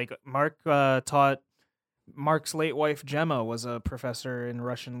 Rickon is like Mark taught Mark's late wife Gemma was a professor in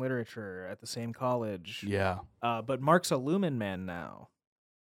Russian literature at the same college. Yeah. But Mark's a Lumen man now.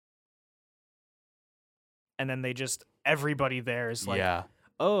 And then everybody there is like, yeah.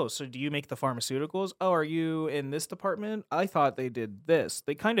 oh, so do you make the pharmaceuticals? Oh, are you in this department? I thought they did this.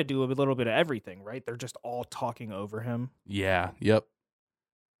 They kind of do a little bit of everything, right? They're just all talking over him. Yeah. Yep.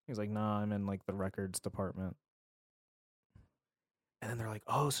 He's like, nah, I'm in like the records department. And then they're like,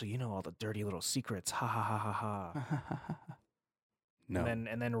 oh, so you know all the dirty little secrets. Ha ha ha ha ha. No. And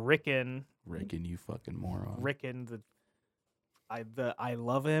then Rickon, you fucking moron. Rickon, I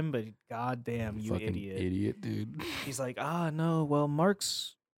love him, but goddamn, you fucking idiot, dude. He's like, no, well,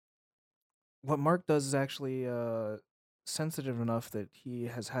 what Mark does is actually sensitive enough that he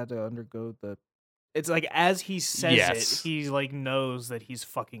has had to undergo the. It's like as he says Yes. it, he like knows that he's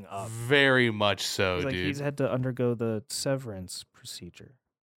fucking up. Very much so, He's like, dude. he's had to undergo the severance procedure.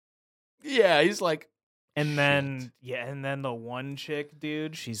 Yeah, he's like, And shit. then the one chick,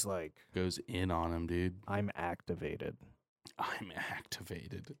 dude, she's like, goes in on him, dude. I'm activated.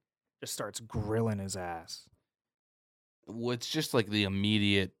 Just starts grilling his ass. Well, it's just like the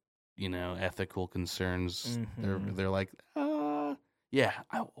immediate, ethical concerns. Mhm. They're like, yeah.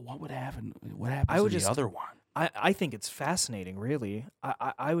 What would happen? What happens to the other one? I think it's fascinating, really.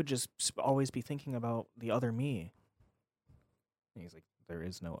 I would just always be thinking about the other me. And he's like, there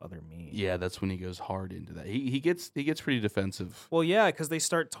is no other me. Yeah, that's when he goes hard into that. He gets pretty defensive. Well, yeah, because they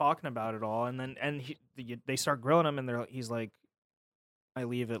start talking about it all, and then they start grilling him, and he's like, I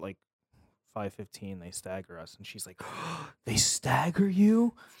leave at like 5:15. They stagger us, and she's like, they stagger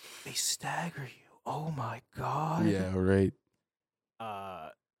you? They stagger you? Oh my god! Yeah, right.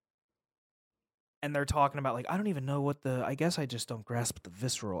 And they're talking about like I don't even know I guess I just don't grasp the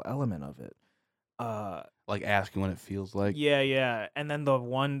visceral element of it. Like asking what it feels like. Yeah. And then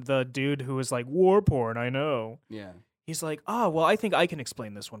the dude who was like, war porn, I know. Yeah. He's like, well, I think I can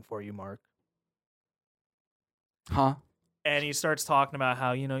explain this one for you, Mark. Huh? And he starts talking about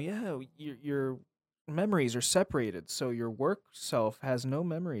how, your memories are separated, so your work self has no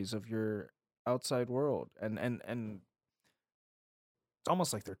memories of your outside world. And it's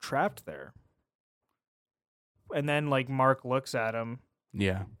almost like they're trapped there. And then like Mark looks at him.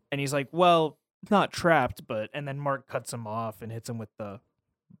 Yeah. And he's like, well, not trapped, but and then Mark cuts him off and hits him with the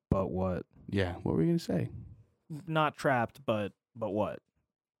but what? Yeah, what were you gonna say? Not trapped, but what?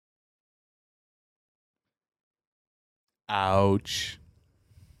 Ouch.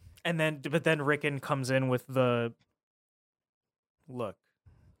 And then Rickon comes in with the look.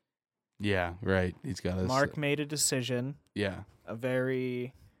 Yeah, right. He's got us. Mark made a decision. Yeah. A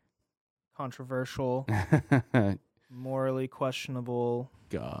very controversial, morally questionable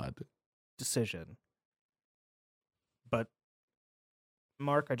decision. But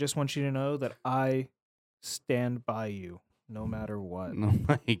Mark, I just want you to know that I stand by you no matter what. Oh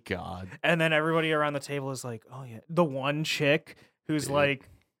my god. And then everybody around the table is like, oh yeah. The one chick who's like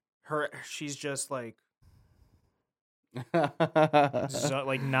she's just like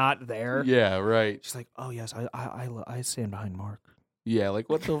like not there. Yeah, right. She's like, oh yes, I stand behind Mark. Yeah, like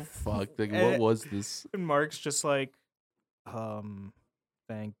what the fuck? Like what was this? And Mark's just like,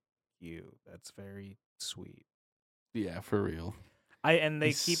 thank you. That's very sweet. Yeah, for real. And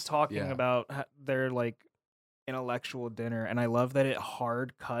they keep talking about their like intellectual dinner, and I love that it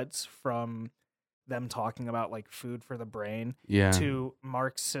hard cuts from them talking about like food for the brain to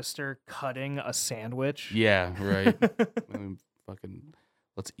Mark's sister cutting a sandwich. Yeah, right.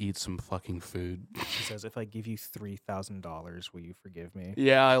 Let's eat some fucking food. She says, if I give you $3,000, will you forgive me?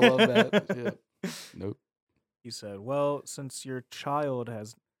 Yeah, I love that. Yeah. Nope. He said, well, since your child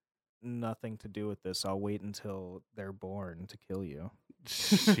has nothing to do with this. I'll wait until they're born to kill you.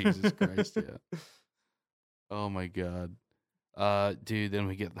 Jesus Christ, yeah. Oh my god. Dude, then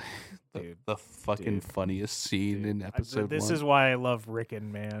we get the fucking funniest scene in episode this 1. is why I love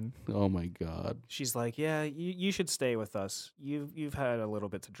Rickon, man. Oh my god. She's like, yeah, you should stay with us. You've had a little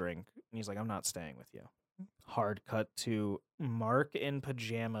bit to drink. And he's like, I'm not staying with you. Hard cut to Mark in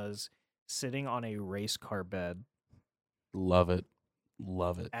pajamas sitting on a race car bed. Love it.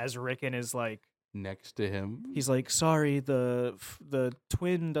 Love it. As Rickon is like next to him. He's like, sorry, the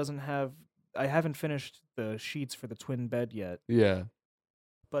twin doesn't have. I haven't finished the sheets for the twin bed yet. Yeah.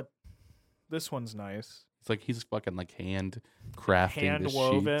 But this one's nice. It's like he's fucking like hand crafting the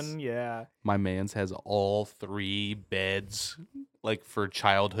woven, sheets. Yeah. My man's has all 3 beds like for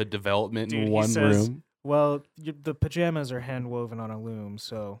childhood development in one room. Well, the pajamas are hand woven on a loom,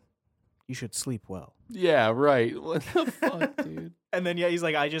 so you should sleep well. Yeah, right. What the fuck, dude? And then he's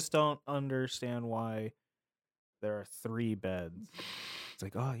like, I just don't understand why there are 3 beds. It's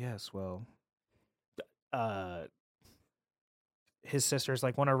like, oh yes, well, his sister's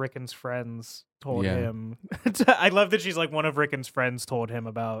like one of Rickon's friends told him. I love that she's like one of Rickon's friends told him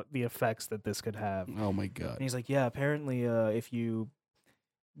about the effects that this could have. Oh my god! And he's like, yeah, apparently, if you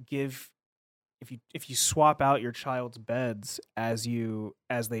swap out your child's beds as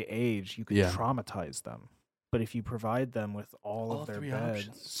they age, you can traumatize them. But if you provide them with all of their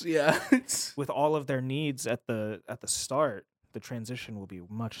beds, with all of their needs at the start, the transition will be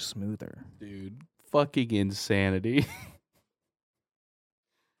much smoother. Dude, fucking insanity.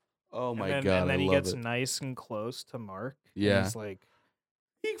 Oh my god! And then he gets nice and close to Mark. Yeah, and he's like,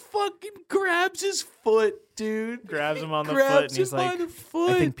 he fucking grabs his foot, dude. Grabs him on the foot, and he's like,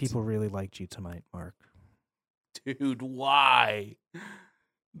 I think people really liked you tonight, Mark. Dude, why?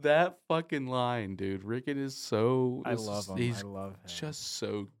 That fucking line, dude. Rickon is so... I love him. He's I love him. Just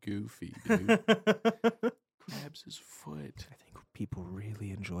so goofy, dude. Grabs his foot. I think people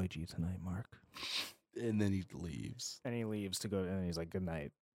really enjoyed you tonight, Mark. And then he leaves. And he leaves to go, and he's like, good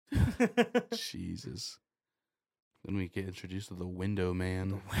night. Jesus. Then we get introduced to the window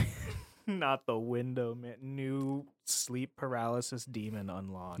man. Not the window man. New sleep paralysis demon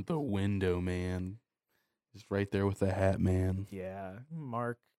unlocked. The window man. He's right there with the hat man. Yeah.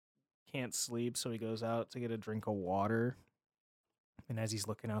 Mark can't sleep, so he goes out to get a drink of water. And as he's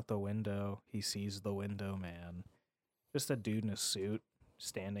looking out the window, he sees the window man. Just a dude in a suit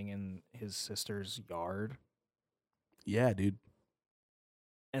standing in his sister's yard. Yeah, dude.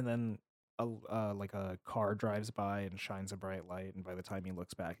 And then a car drives by and shines a bright light, and by the time he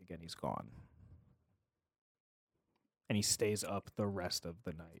looks back again, he's gone. And he stays up the rest of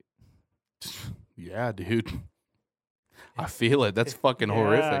the night. Yeah, dude. I feel it. That's fucking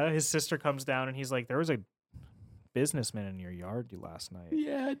horrific. His sister comes down and he's like, there was a businessman in your yard last night.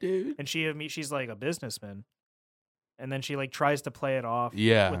 Yeah, dude. And she's like, a businessman. And then she like tries to play it off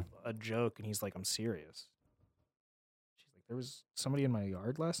with a joke, and he's like, I'm serious. She's like, there was somebody in my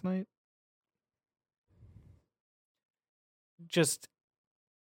yard last night? Just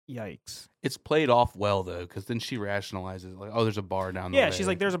yikes. It's played off well though, because then she rationalizes like, "Oh, there's a bar down the road." Yeah, she's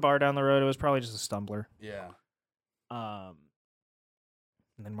like, "There's a bar down the road. It was probably just a stumbler." Yeah. And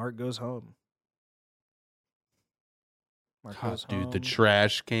then Mark goes home. Dude, the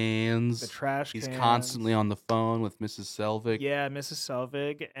trash cans. The trash cans. He's constantly on the phone with Mrs. Selvig. Yeah, Mrs.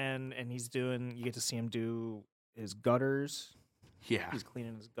 Selvig, and he's doing. You get to see him do his gutters. Yeah, he's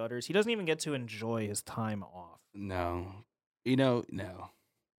cleaning his gutters. He doesn't even get to enjoy his time off. No. No.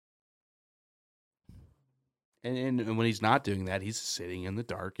 And when he's not doing that, he's sitting in the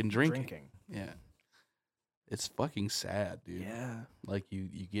dark and drinking. Yeah. It's fucking sad, dude. Yeah. Like you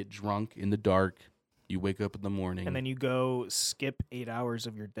get drunk in the dark, you wake up in the morning. And then you go skip 8 hours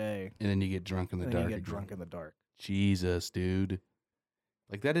of your day. And then you get drunk in the dark. You get drunk in the dark. Jesus, dude.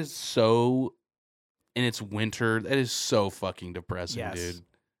 Like that is so, and it's winter, that is so fucking depressing, dude.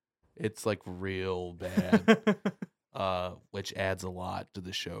 It's like real bad. Which adds a lot to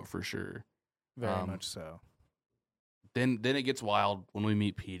the show for sure. Very much so. Then it gets wild when we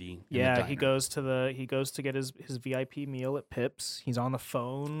meet Petey. Yeah, he goes to get his VIP meal at Pip's. He's on the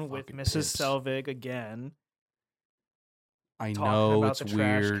phone with Mrs. Selvig again. I know it's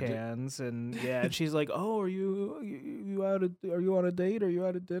weird. Trash cans and and she's like, "Oh, are you out? Are you on a date? Are you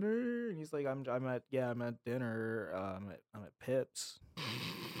out at dinner?" And he's like, "I'm at dinner. I'm at Pip's."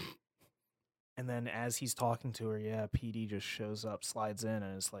 And then as he's talking to her, Petey just shows up, slides in,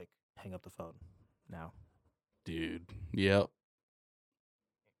 and is like, "Hang up the phone now." Dude. Yep.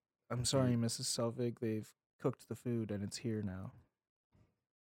 I'm sorry, Mrs. Selvig. They've cooked the food and it's here now.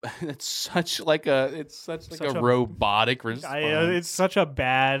 it's such like a Such a- robotic response. It's such a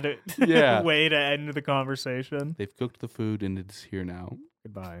bad Yeah. way to end the conversation. They've cooked the food and it's here now.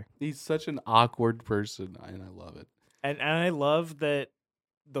 Goodbye. He's such an awkward person, and I love it. And I love that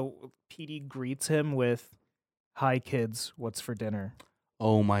the PD greets him with, "Hi kids, what's for dinner?"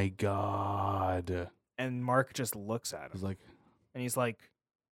 Oh my god. And Mark just looks at He's him like, and he's like,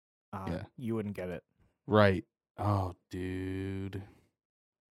 Yeah. "You wouldn't get it." right. Oh, dude.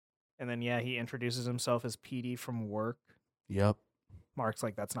 And then he introduces himself as PD from work. Yep. Mark's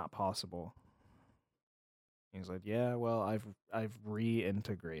like, "That's not possible." He's like, "Yeah, well, I've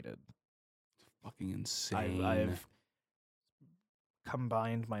reintegrated. Fucking insane. I've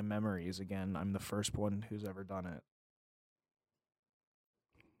combined my memories again. I'm the first one who's ever done it."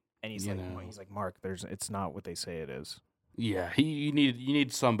 And he's like, "Mark, it's not what they say it is." Yeah, you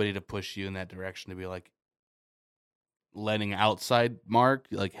need somebody to push you in that direction to be like letting outside Mark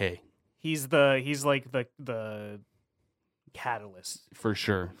like, hey, He's like the catalyst for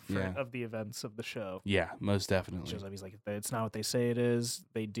sure. Yeah. of the events of the show. Yeah, most definitely. Shows up, he's like, "It's not what they say it is.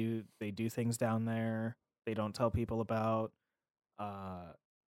 They do things down there they don't tell people about.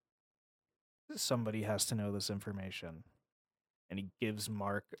 Somebody has to know this information." And he gives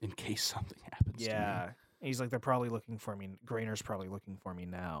Mark, in case something happens to me. And he's like, "They're probably looking for me. Grainer's probably looking for me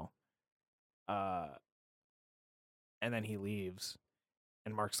now." And then he leaves,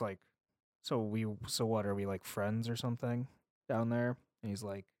 and Mark's like, so what, are we like friends or something down there?" And he's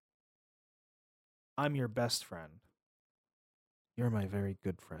like, "I'm your best friend. You're my very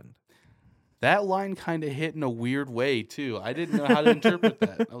good friend." That line kind of hit in a weird way too. I didn't know how to interpret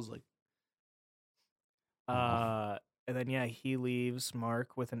that. I was like, and then he leaves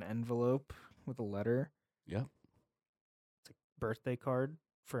Mark with an envelope with a letter. Yep. It's a birthday card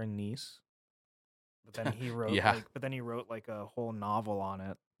for a niece. But then he wrote like a whole novel on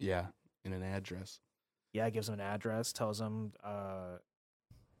it. Yeah, in an address. Yeah, gives him an address, tells him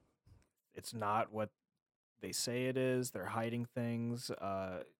it's not what they say it is. They're hiding things.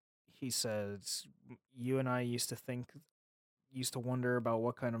 He says, "You and I used to wonder about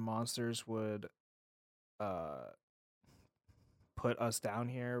what kind of monsters would put us down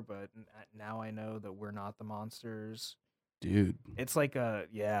here, but now I know that we're not the monsters." Dude. It's like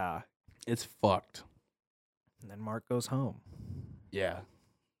It's fucked. And then Mark goes home. Yeah.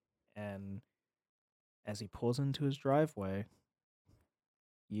 And as he pulls into his driveway,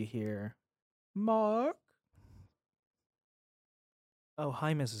 you hear, "Mark?" "Oh,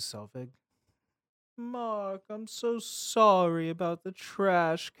 hi, Mrs. Selvig." "Mark, I'm so sorry about the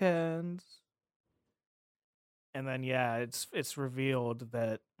trash cans." And then it's revealed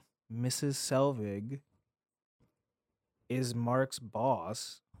that Mrs. Selvig is Mark's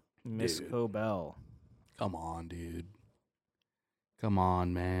boss, Miss Cobell. Come on, dude. Come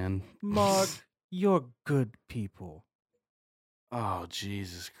on, man. "Mark, you're good people." Oh,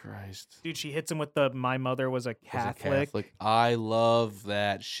 Jesus Christ. Dude, she hits him with the "my mother was a Catholic." I love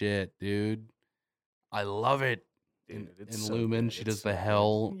that shit, dude. I love it. Dude, in so Lumen, she does the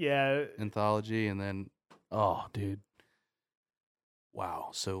hell Yeah. anthology, and then, oh, dude.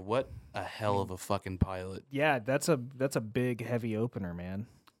 Wow. So what a hell of a fucking pilot. Yeah, that's a big, heavy opener, man.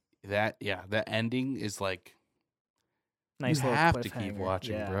 That ending is like, nice. You have to keep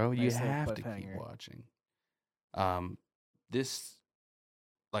watching, bro. You Nice have to keep watching. This,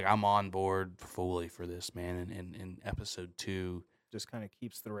 like, I'm on board fully for this, man. And in episode 2, just kind of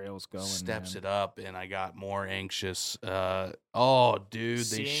keeps the rails going. Steps man. it up, and I got more anxious. Oh, dude,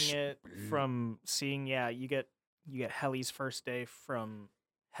 seeing you get Helly's first day from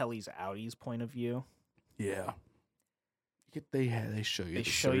Helly's Audie's point of view. Yeah. They show you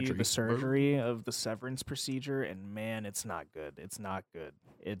the surgery of the severance procedure, and man, it's not good. It's not good.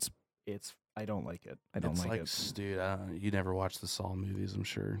 It's I don't like it. I don't like it. Dude, you never watched the Saw movies, I'm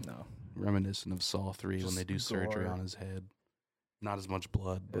sure. No. Reminiscent of Saw 3 Just when they do surgery gore. on his head. Not as much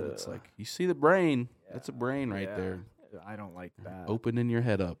blood, but it's like, you see the brain. Yeah. That's a brain right there. I don't like that. Opening your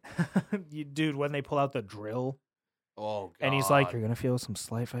head up. Dude, when they pull out the drill. Oh, God. And he's like, "You're going to feel some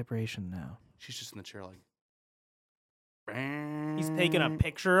slight vibration now." She's just in the chair like. He's taking a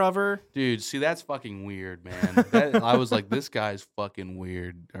picture of her. Dude, see, that's fucking weird, man. I was like, this guy's fucking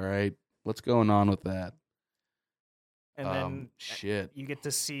weird, all right? What's going on with that? And then shit. You get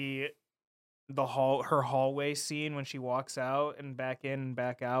to see her hallway scene when she walks out and back in and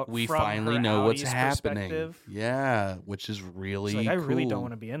back out. We from finally her know what's Audie's happening. Yeah, which is really She's like, "I cool. really don't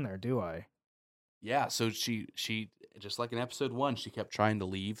want to be in there, do I?" Yeah, so she just like in episode 1, she kept trying to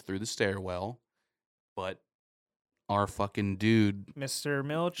leave through the stairwell, but our fucking dude, Mr.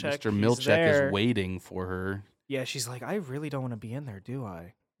 Milchek is waiting for her. Yeah, she's like, "I really don't want to be in there, do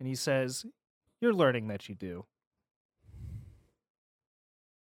I?" And he says, "You're learning that you do."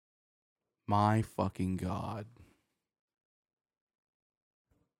 My fucking God.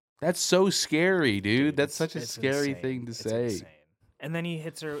 That's so scary, dude. That's such a scary insane. thing to It's say. insane. And then he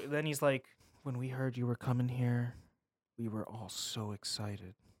hits her. Then he's like, "When we heard you were coming here, we were all so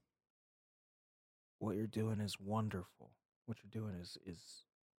excited. What you're doing is wonderful. What you're doing is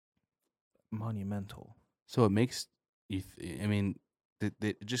monumental." So it makes you,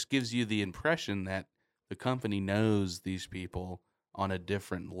 it just gives you the impression that the company knows these people on a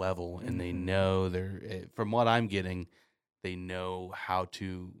different level, and they know from what I'm getting, they know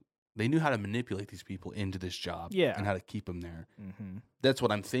they knew how to manipulate these people into this job, and how to keep them there. Mm-hmm. That's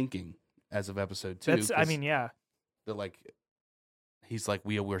what I'm thinking as of episode 2. They're like, he's like,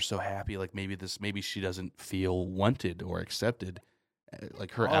 we're so happy, like maybe she doesn't feel wanted or accepted,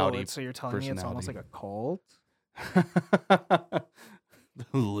 like her outie. So you're telling me it's almost like a cult?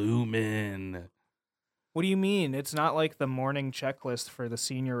 The Lumen. What do you mean? It's not like the morning checklist for the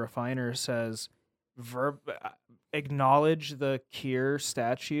senior refiner says acknowledge the Kier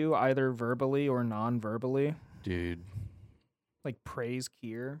statue either verbally or non-verbally. Dude. Like praise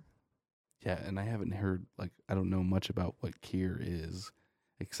Kier. Yeah, and I haven't heard, I don't know much about what Kier is,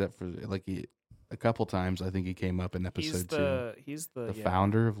 except for a couple times I think he came up in episode 2. He's the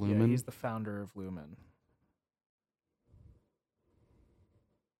founder of Lumen. Yeah, he's the founder of Lumen.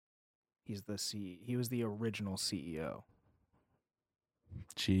 He was the original CEO.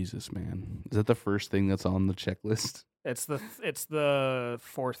 Jesus, man. Is that the first thing that's on the checklist? It's the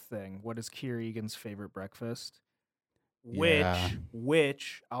fourth thing. What is Kier Egan's favorite breakfast?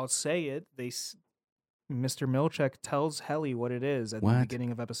 Which I'll say it. Mr. Milchek tells Helly what it is at the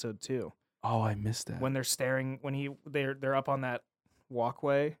beginning of episode 2. Oh, I missed that. When they're staring, they're up on that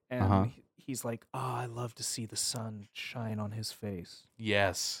walkway, and he's like, "Oh, I love to see the sun shine on his face."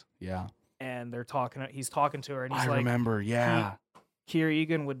 Yes, yeah. And they're talking. He's talking to her, and he's I remember, yeah. Kier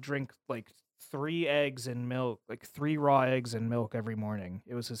Egan would drink 3 eggs and milk, 3 raw eggs and milk every morning.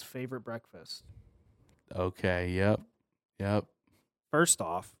 It was his favorite breakfast. Okay, yep. First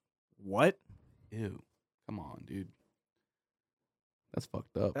off, what? Ew. Come on, dude. That's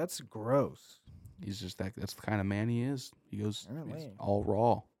fucked up. That's gross. He's just that's the kind of man he is. He goes Apparently. He's all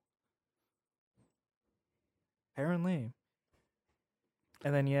raw. Apparently.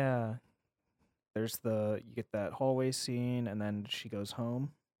 And then there's you get that hallway scene, and then she goes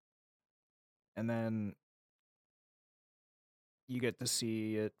home. And then you get to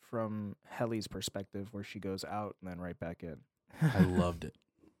see it from Helly's perspective, where she goes out and then right back in. I loved it.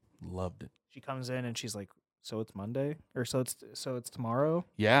 Loved it. She comes in and she's like, "So it's Monday?" Or so it's tomorrow?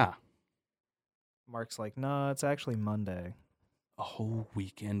 Yeah. Mark's like, "No, it's actually Monday." A whole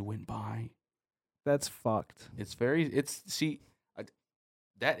weekend went by. That's fucked.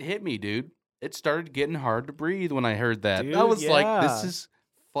 That hit me, dude. It started getting hard to breathe when I heard that. Dude, I was like, this is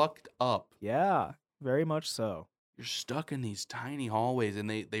fucked up. Yeah, very much so. You're stuck in these tiny hallways, and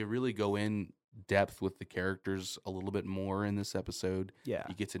they really go in depth with the characters a little bit more in this episode. Yeah.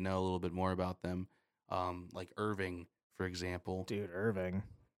 You get to know a little bit more about them. Like Irving, for example. Dude, Irving.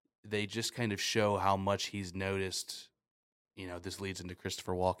 They just kind of show how much he's noticed. This leads into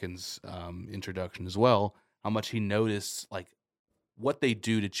Christopher Walken's introduction as well. How much he noticed, what they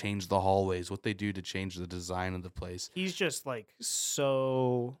do to change the hallways, what they do to change the design of the place. He's just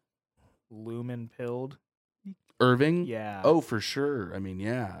so lumen-pilled. Irving? Yeah. Oh, for sure. I mean,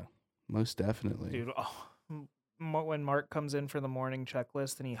 yeah, most definitely. Dude, when Mark comes in for the morning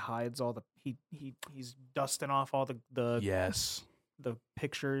checklist and he hides all he's dusting off all the yes, the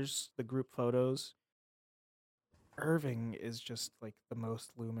pictures, the group photos. Irving is just the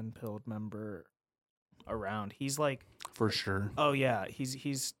most lumen-pilled member around. He's for sure. Oh yeah,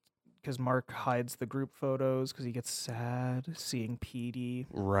 he's because Mark hides the group photos because he gets sad seeing Petey.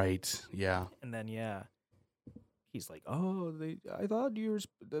 Right. Yeah. And then he's like, "Oh, I thought you were.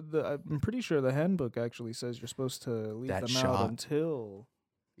 I'm pretty sure the handbook actually says you're supposed to leave them out until."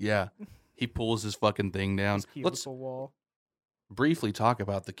 Yeah, he pulls his fucking thing down. His cubicle wall. Briefly talk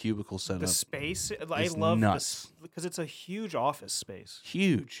about the cubicle setup. The space, I love this because it's a huge office space.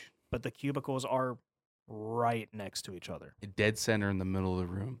 Huge. But the cubicles are right next to each other. A dead center in the middle of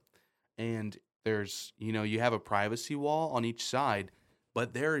the room. And there's, you have a privacy wall on each side,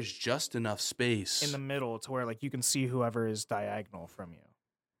 but there is just enough space in the middle to where you can see whoever is diagonal from you.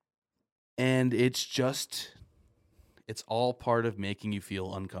 And it's all part of making you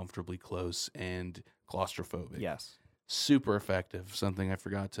feel uncomfortably close and claustrophobic. Yes. Super effective. Something I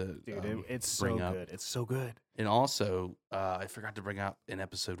forgot to it's bring so up. Good. It's so good. And also, I forgot to bring up in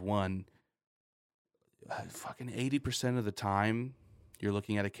episode 1, fucking 80% of the time, You're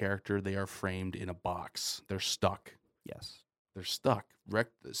looking at a character. They are framed in a box. They're stuck. Yes. They're stuck.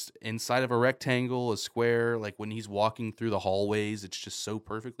 Inside of a rectangle, a square. Like when he's walking through the hallways, it's just so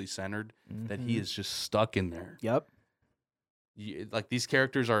perfectly centered that he is just stuck in there. Yep. Like these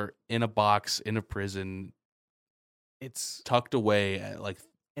characters are in a box in a prison. It's tucked away. Like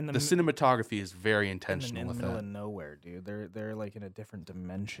the cinematography is very intentional. In the with middle that. of nowhere, dude. They're like in a different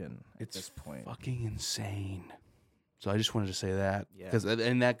dimension at this point. Fucking insane. So I just wanted to say that Yeah.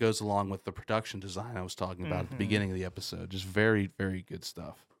 and that goes along with the production design I was talking about at the beginning of the episode. Just very, very good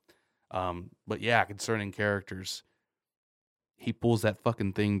stuff. But yeah, concerning characters, he pulls that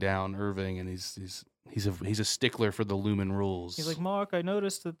fucking thing down, Irving, and he's a stickler for the Lumen rules. He's like, Mark, I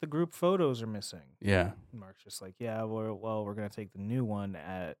noticed that the group photos are missing. Yeah. And Mark's just like, yeah, we're gonna take the new one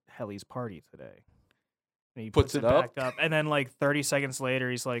at Helly's party today. And he puts it back up, and then like 30 seconds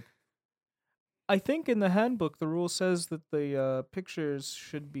later, he's like, I think in the handbook the rule says that the pictures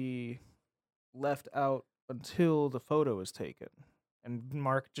should be left out until the photo is taken. And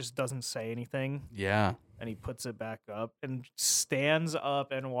Mark just doesn't say anything. Yeah. And he puts it back up and stands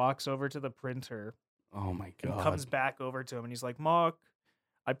up and walks over to the printer. Oh my God. And comes back over to him and he's like, Mark,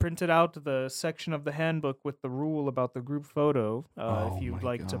 I printed out the section of the handbook with the rule about the group photo. If you'd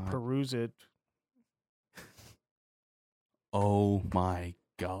like to peruse it. Oh my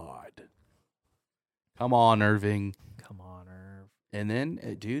God. Come on, Irving. Come on, Irv. And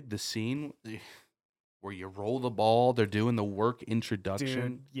then, dude, the scene where you roll the ball, they're doing the work introduction.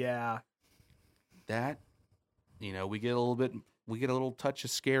 Dude, yeah. That, we get a little touch of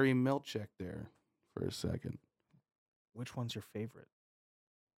scary Milchek there for a second. Which one's your favorite?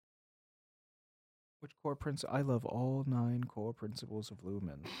 Which core principle? I love all 9 core principles of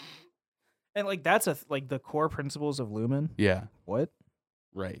Lumen. And like that's the core principles of Lumen. Yeah. What?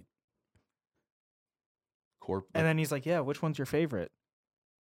 Right. And then he's like, yeah, which one's your favorite?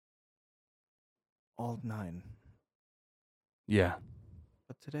 All 9. Yeah.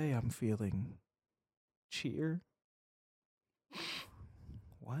 But today I'm feeling cheer.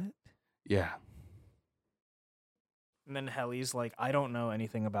 What? Yeah. And then Helly's like, I don't know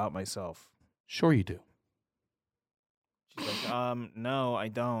anything about myself. Sure you do. She's like, no, I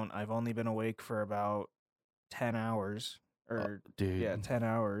don't. I've only been awake for about 10 hours. Dude. Yeah, 10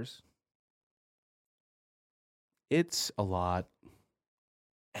 hours. It's a lot.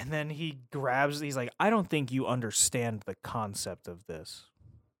 And then he's like, I don't think you understand the concept of this.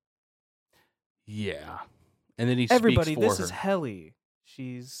 Yeah. And then Everybody, speaks for this her. Is Helly.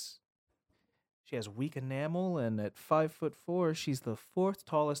 She has weak enamel, and at 5'4", she's the 4th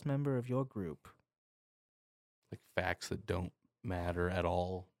tallest member of your group. Like facts that don't matter at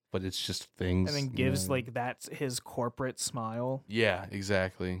all, but it's just things. And then gives that's his corporate smile. Yeah,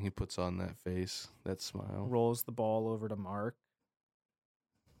 exactly. He puts on that face, that smile. Rolls the ball over to Mark.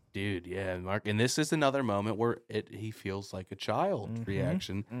 Dude, yeah, Mark. And this is another moment where he feels like a child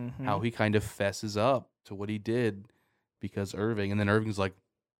reaction. Mm-hmm. How he kind of fesses up to what he did because Irving. And then Irving's like,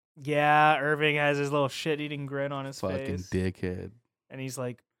 yeah, Irving has his little shit-eating grin on his fucking face. Dickhead. And he's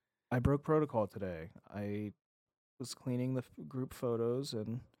like, I broke protocol today. I was cleaning the group photos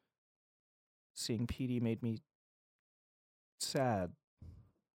and seeing PD made me sad.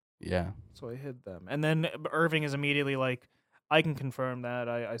 Yeah. So I hid them. And then Irving is immediately like, I can confirm that.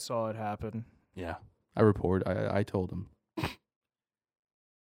 I saw it happen. Yeah. I told him.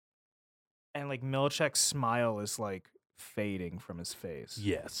 And like Milchek's smile is like fading from his face.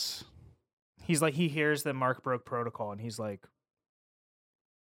 Yes. He's like, he hears that Mark broke protocol and he's like,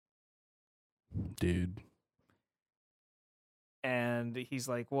 dude. And he's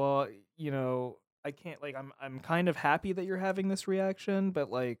like, well, I can't, like, I'm kind of happy that you're having this reaction,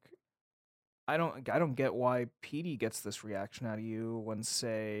 but like, I don't get why PD gets this reaction out of you when,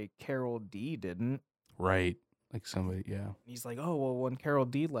 say, Carol D didn't. Right. Like somebody, yeah. He's like, oh, well, when Carol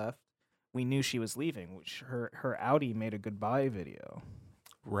D left, we knew she was leaving, which her Audi made a goodbye video.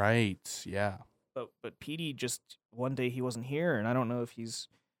 Right, yeah. But PD just, one day he wasn't here, and I don't know if he's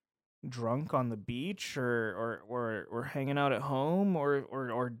drunk on the beach or hanging out at home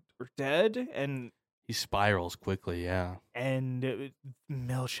or dead, and he spirals quickly, yeah. And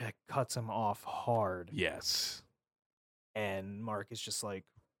Milchek cuts him off hard. Yes. And Mark is just like,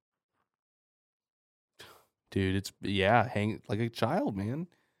 dude, hang like a child, man.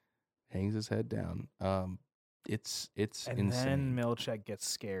 Hangs his head down. It's and insane. And then Milchek gets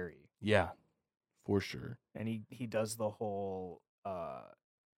scary. Yeah, for sure. And he does the whole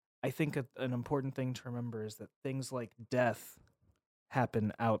I think an important thing to remember is that things like death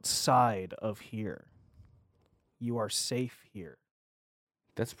happen outside of here. You are safe here.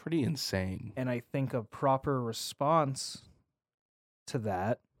 That's pretty insane. And I think a proper response to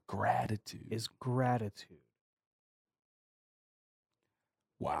that Gratitude. is gratitude.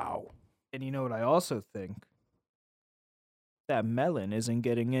 Wow. And you know what I also think? That melon isn't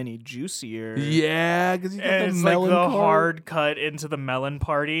getting any juicier. Yeah, because you got the It's melon like the cart. hard cut into the melon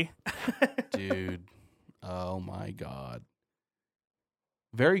party. Dude. Oh my God.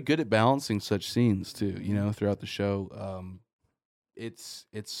 Very good at balancing such scenes too, throughout the show. It's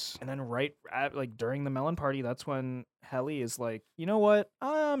And then right at, during the melon party, that's when Helly is like, you know what?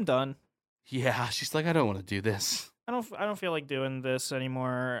 I'm done. yeah, she's like, I don't want to do this. I don't feel like doing this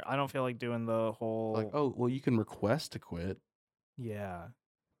anymore. I don't feel like doing the whole Like, oh, well, you can request to quit. yeah.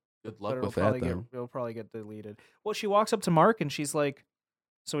 Good But luck with that, though. it'll probably get deleted. Well, she walks up to Mark and she's like,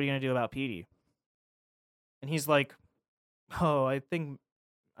 "So what are you gonna do about Petey?" And he's like, "Oh, I think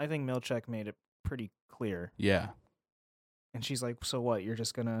Milchek made it pretty clear." Yeah. And she's like, "So what? You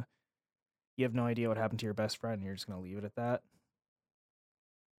have no idea what happened to your best friend. And you're just gonna leave it at that?"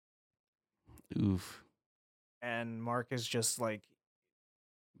 Oof. And Mark is just like,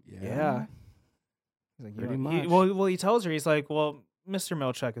 Yeah. He's like, Pretty much. He tells her, he's like, well, Mr.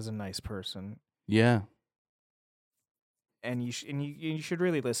 Milchek is a nice person. Yeah. And you should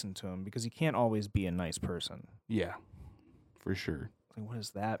really listen to him because he can't always be a nice person. Yeah. For sure. Like, what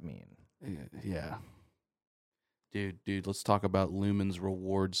does that mean? Yeah. Dude, let's talk about Lumen's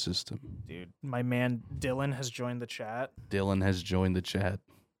reward system. Dude, my man Dylan has joined the chat. Dylan has joined the chat.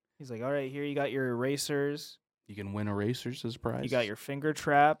 He's like, all right, here you got your erasers. You can win erasers as prize. You got your finger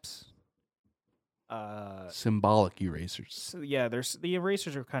traps. Symbolic erasers. So yeah, the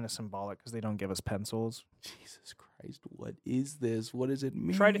erasers are kind of symbolic because they don't give us pencils. Jesus Christ, what is this? What does it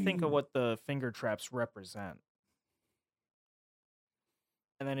mean? Try to think of what the finger traps represent.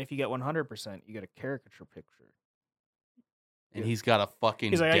 And then if you get 100%, you get a caricature picture. And he's got a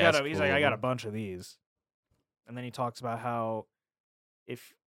fucking He's like, desk I got a bunch of these. And then he talks about how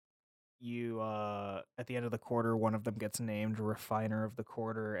if you at the end of the quarter, one of them gets named refiner of the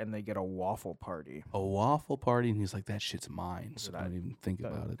quarter and they get a waffle party. A waffle party, and he's like, that shit's mine, so don't even think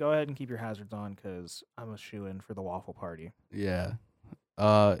about it. Go ahead and keep your hazards on because I'm a shoo-in for the waffle party. Yeah.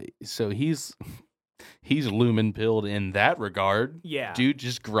 So he's lumen pilled in that regard. Yeah. Dude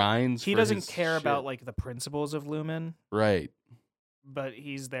just grinds. He doesn't care about like the principles of Lumen. Right. But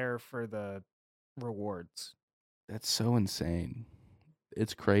he's there for the rewards. That's so insane.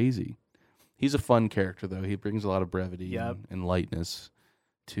 It's crazy. He's a fun character though. He brings a lot of brevity and lightness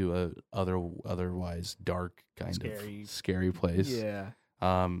to a otherwise dark kind of scary place. Yeah.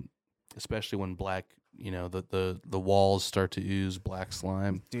 Especially when black, the walls start to ooze black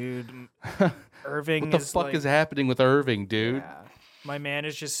slime. Dude, Irving. What the fuck is happening with Irving, dude? Yeah. My man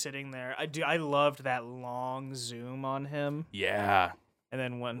is just sitting there. I loved that long zoom on him. Yeah. And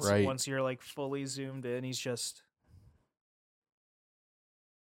then once you're like fully zoomed in, he's just.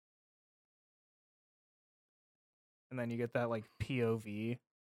 And then you get that like POV.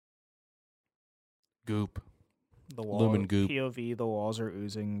 Goop. The wall, Lumen goop. POV, the walls are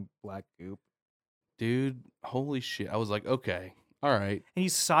oozing black goop. Dude, holy shit. I was like, okay, all right. And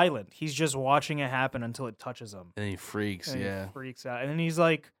he's silent. He's just watching it happen until it touches him. And he freaks, and yeah. He freaks out. And then he's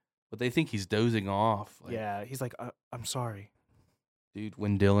like... But they think he's dozing off. Like, yeah, he's like, I'm sorry. Dude,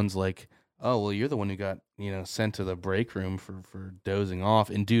 when Dylan's like, oh, well, you're the one who got, sent to the break room for dozing off.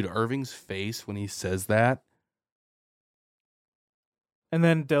 And dude, Irving's face when he says that. And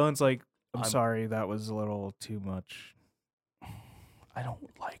then Dylan's like, I'm sorry, that was a little too much. I don't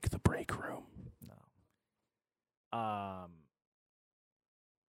like the break room. No.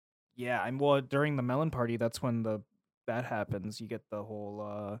 Yeah, well, during the melon party, that's when that happens. You get the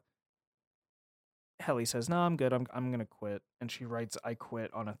whole Helly says, "No, I'm good. I'm gonna quit," and she writes "I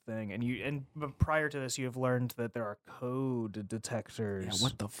quit" on a thing. But prior to this, you have learned that there are code detectors. Yeah,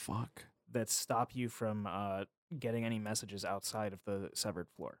 what the fuck? That stop you from getting any messages outside of the severed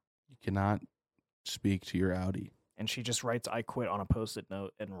floor. You cannot speak to your Audi. And she just writes "I quit" on a Post-it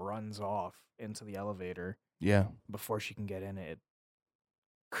note and runs off into the elevator. Yeah. Before she can get in it,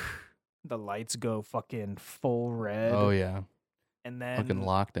 the lights go fucking full red. Oh yeah. And then fucking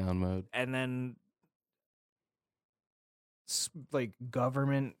lockdown mode. And then like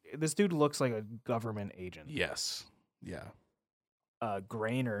government. This dude looks like a government agent. Yes. Yeah.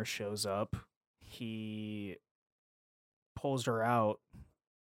 Grainer shows up. He pulls her out,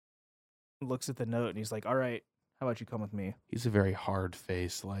 looks at the note, and he's like, "All right, how about you come with me?" He's a very hard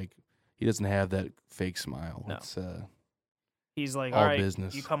face. Like, he doesn't have that fake smile. No. It's he's like, all "All right,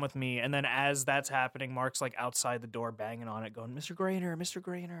 business. You come with me." And then as that's happening, Mark's like outside the door banging on it, going, "Mr. Grainer, Mr.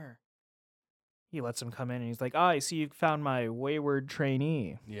 Grainer." He lets him come in, and he's like, "I see you found my wayward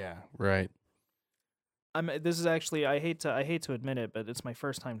trainee." Yeah, right. This is actually, I hate to admit it, but it's my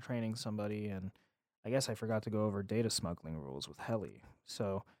first time training somebody, and I guess I forgot to go over data smuggling rules with Helly.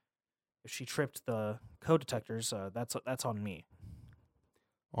 So if she tripped the code detectors, that's on me.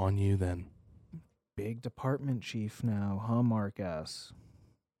 On you then. Big department chief now, huh, Marcus?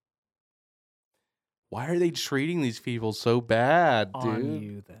 Why are they treating these people so bad, dude? On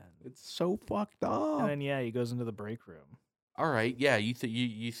you then. It's so fucked up. And then he goes into the break room. All right, yeah, you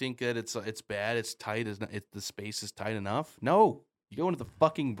think that it's bad, it's tight, the space is tight enough? No, you go into the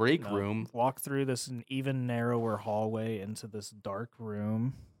fucking break room. Walk through this even narrower hallway into this dark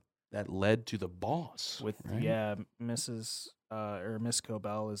room that led to the boss. With right? Mrs. Or Miss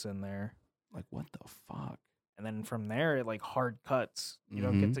Cobell is in there. Like, what the fuck? And then from there, it like hard cuts. You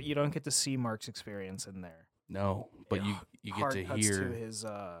don't get to see Mark's experience in there. No, but you get to hear to his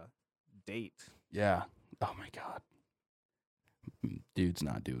date. Yeah. Oh my god. Dude's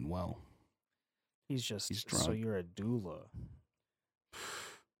not doing well. He's drunk. So you're a doula.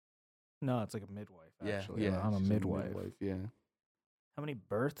 No, it's like a midwife, actually. Yeah, I'm a midwife. Yeah. How many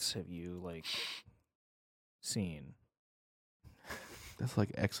births have you seen? That's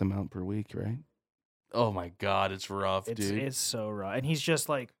like X amount per week, right? Oh my god, it's rough, dude. It's so rough. And he's just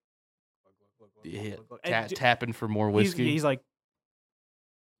like tapping for more whiskey. He's like,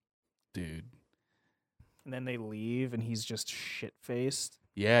 dude. And then they leave, and he's just shit-faced.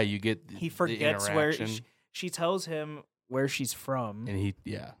 Yeah, you get he forgets where she tells him where she's from, and he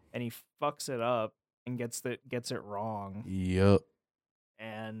fucks it up and gets it wrong. Yup.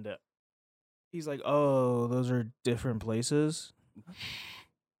 And he's like, "Oh, those are different places."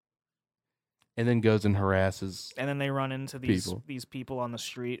 And then goes and harasses. And then they run into these people on the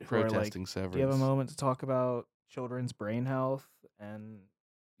street who protesting are like, Severance. "Do you have a moment to talk about children's brain health?" And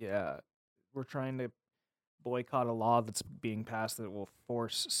yeah, we're trying to boycott a law that's being passed that will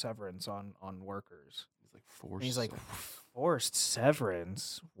force severance on workers. He's like, forced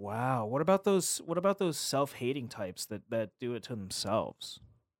severance? Wow. What about those self-hating types that do it to themselves?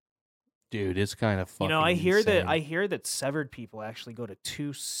 Dude, it's kind of fucking I hear insane. that severed people actually go to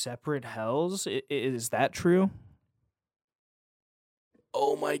 2 separate hells. Is that true?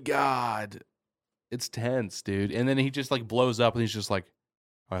 Oh my god. It's tense, dude. And then he just like blows up and he's just like,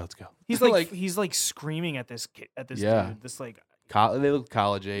 all right, let's go. He's like he's like screaming at this dude. This like they look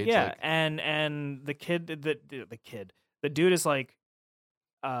college age. Yeah, like, and the dude is like,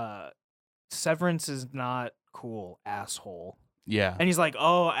 Severance is not cool, asshole. Yeah. And he's like,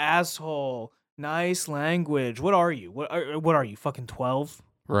 "Oh, asshole. Nice language. What are you? What are you? Fucking 12?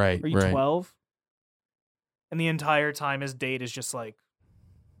 Right. Are you 12?" And the entire time his date is just like,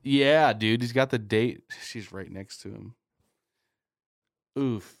 yeah, dude, he's got the date. She's right next to him.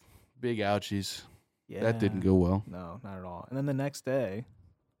 Oof. Big ouchies. Yeah. That didn't go well. No, not at all. And then the next day,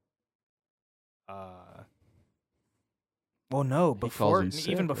 well, no, before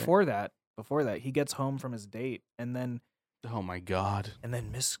that, he gets home from his date, and then, oh my god, and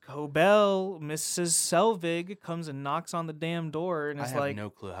then Miss Cobell, Mrs. Selvig, comes and knocks on the damn door, and is like, I have no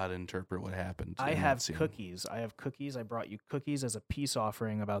clue how to interpret what happened. I have cookies. I brought you cookies as a peace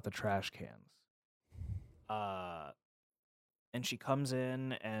offering about the trash cans. And she comes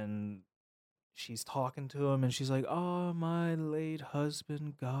in and she's talking to him, and she's like, "Oh, my late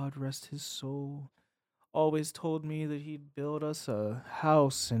husband, God rest his soul, always told me that he'd build us a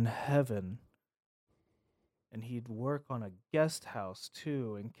house in heaven. And he'd work on a guest house,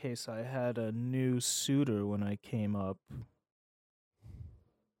 too, in case I had a new suitor when I came up."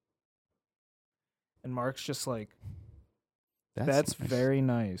 And Mark's just like, that's nice. Very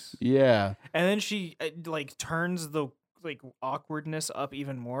nice. Yeah. And then she turns the awkwardness up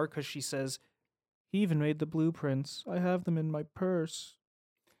even more because she says, "He even made the blueprints. I have them in my purse."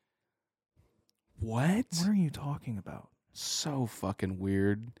 What? What are you talking about? So fucking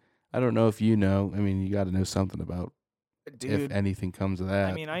weird. I don't know if you know. I mean, you got to know something about, dude, if anything comes of that.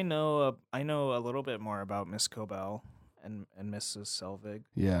 I mean, I know a little bit more about Miss Cobell and Mrs. Selvig.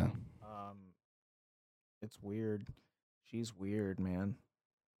 Yeah. It's weird. She's weird, man.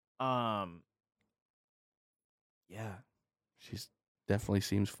 Yeah. She's definitely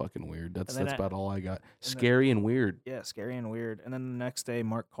seems fucking weird. That's about all I got. Scary and weird. Yeah, scary and weird. And then the next day,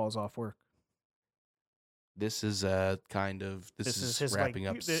 Mark calls off work. This is this is his wrapping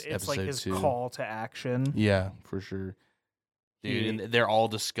up episode 2. It's like his call to action. Yeah, for sure. Dude, and they're all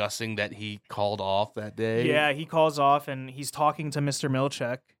discussing that he called off that day. Yeah, he calls off and he's talking to Mr.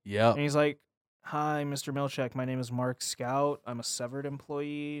 Milchek. Yeah. And he's like, "Hi, Mr. Milchek. My name is Mark Scout. I'm a severed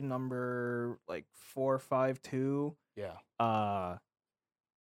employee, number 452. Yeah.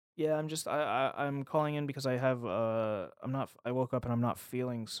 Yeah, I'm calling in because I have I woke up and I'm not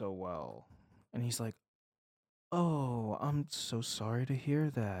feeling so well." And he's like, "Oh, I'm so sorry to hear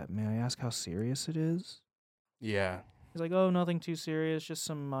that. May I ask how serious it is?" Yeah. He's like, "Oh, nothing too serious, just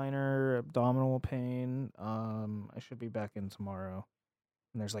some minor abdominal pain. I should be back in tomorrow."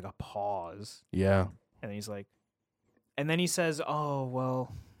 And there's like a pause. Yeah. And he's like, and then he says, "Oh,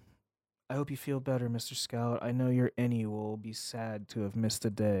 well, I hope you feel better, Mr. Scout. I know your Innie will be sad to have missed a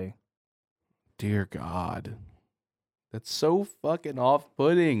day." Dear God. That's so fucking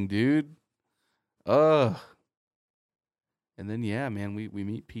off-putting, dude. Ugh. And then, yeah, man, we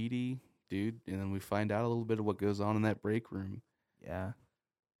meet Petey, dude, and then we find out a little bit of what goes on in that break room. Yeah.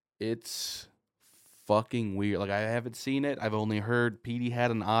 It's fucking weird. Like, I haven't seen it. I've only heard Petey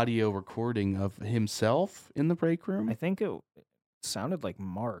had an audio recording of himself in the break room. I think it sounded like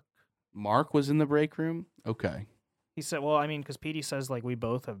Mark. Mark was in the break room? Okay. He said, well, I mean, because Petey says, like, we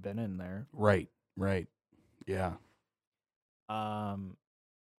both have been in there. Right. Yeah.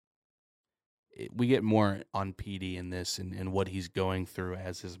 We get more on Petey in this and what he's going through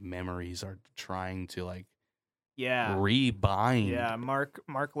as his memories are trying to, like, rebind. Yeah,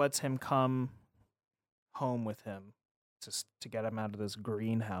 Mark lets him come home with him to get him out of this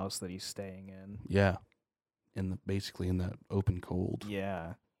greenhouse that he's staying in. Yeah. Basically in the open cold.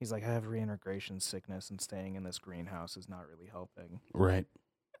 Yeah. He's like, I have reintegration sickness, and staying in this greenhouse is not really helping. Right.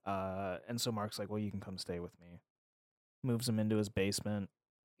 And so Mark's like, well, you can come stay with me. Moves him into his basement.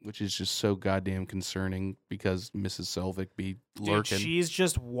 Which is just so goddamn concerning because Mrs. Selvig be lurking. Dude, she's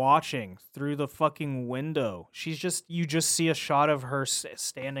just watching through the fucking window. You just see a shot of her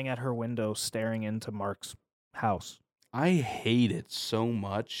standing at her window staring into Mark's house. I hate it so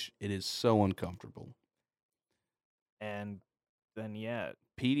much. It is so uncomfortable. And then, yeah.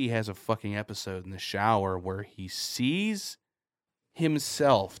 Petey has a fucking episode in the shower where he sees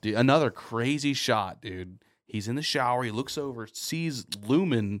himself. Dude, another crazy shot, dude. He's in the shower. He looks over, sees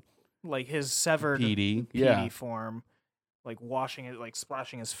Lumen, like his severed Petey form, like washing it, like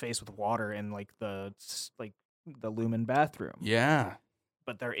splashing his face with water in like the Lumen bathroom. Yeah.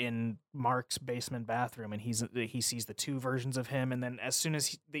 But they're in Mark's basement bathroom, and he sees the two versions of him, and then as soon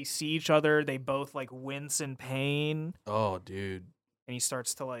as they see each other, they both like wince in pain. Oh, dude. And he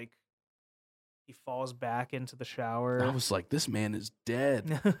starts to like, he falls back into the shower. I was like, this man is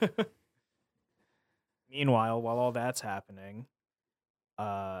dead. Meanwhile, while all that's happening,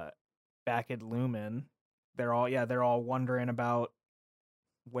 back at Lumen, they're all wondering about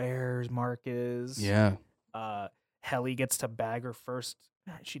where Mark is. Yeah. Helly gets to bag her first.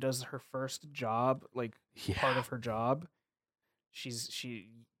 She does her first job, like part of her job.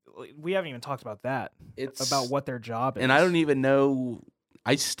 We haven't even talked about that. It's about what their job is. And I don't even know.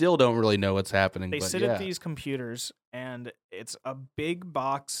 I still don't really know what's happening. They sit at these computers, and it's a big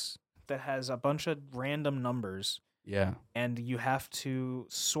box that has a bunch of random numbers. Yeah. And you have to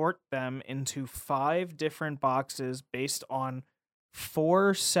sort them into 5 different boxes based on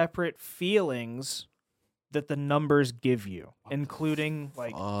 4 separate feelings that the numbers give you, including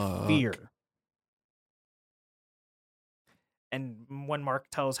like fear. And when Mark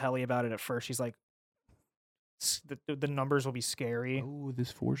tells Helly about it at first, she's like, the numbers will be scary. Oh,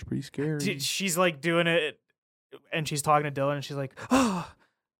 this 4's pretty scary. She's like doing it, and she's talking to Dylan, and she's like, oh,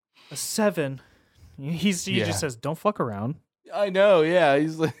 a 7. He just says, don't fuck around. I know, yeah.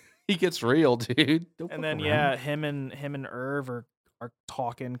 He's like, he gets real, dude. And then him and Irv are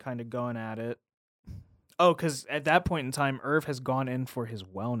talking, kind of going at it. Oh, because at that point in time, Irv has gone in for his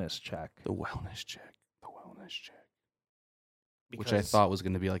wellness check. The wellness check. Which I thought was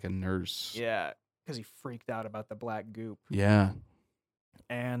going to be like a nurse. Yeah, because he freaked out about the black goop. Yeah.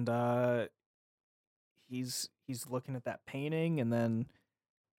 And he's looking at that painting, and then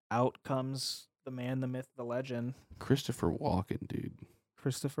out comes the man, the myth, the legend. Christopher Walken, dude.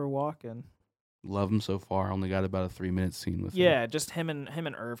 Christopher Walken. Love him so far. Only got about a 3-minute scene with him. Yeah, just him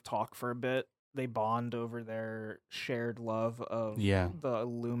and Irv talk for a bit. They bond over their shared love of the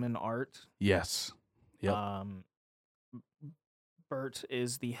Lumen art. Yes. Yep. Bert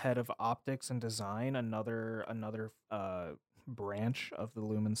is the head of optics and design, another branch of the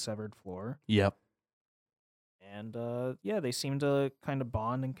Lumen severed floor. Yep. And they seem to kind of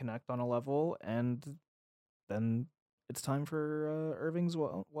bond and connect on a level, and then it's time for Irving's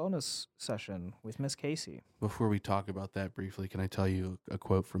wellness session with Miss Casey. Before we talk about that briefly, can I tell you a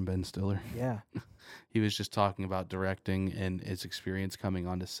quote from Ben Stiller? Yeah. He was just talking about directing and his experience coming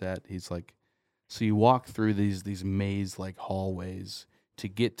onto set. He's like, so you walk through these maze-like hallways to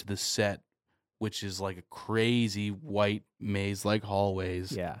get to the set, which is like a crazy white maze-like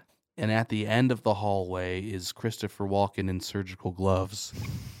hallways. Yeah. And at the end of the hallway is Christopher Walken in surgical gloves,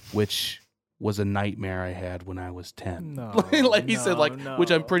 which was a nightmare I had when I was 10. No, like he said, like, which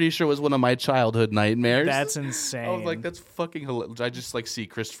I'm pretty sure was one of my childhood nightmares. That's insane. I was like, that's fucking hilarious. I just like see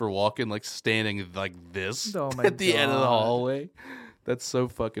Christopher Walken like standing like this Oh my at the end of the God. hallway. That's so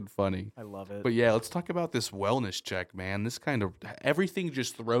fucking funny. I love it. But yeah, let's talk about this wellness check, man. This kind of everything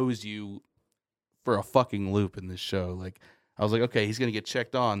just throws you for a fucking loop in this show. Like, I was like, okay, he's gonna get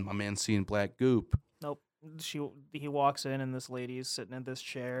checked on. My man's seeing black goop. Nope. He walks in and this lady's sitting in this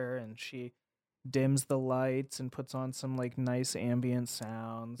chair and she dims the lights and puts on some like nice ambient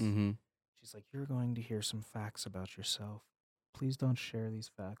sounds. Mm-hmm. She's like, "You're going to hear some facts about yourself. Please don't share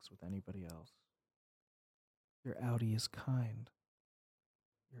these facts with anybody else. Your Audi is kind.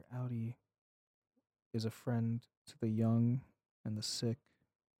 Your Audi is a friend to the young and the sick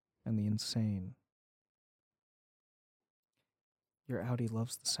and the insane. Your Audi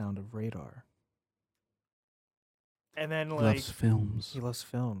loves the sound of radar." And then, like, Loves films. he loves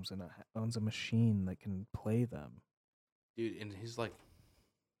films and owns a machine that can play them. Dude, and he's like,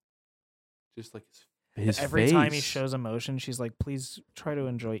 just like his Every face. time he shows emotion, she's like, "Please try to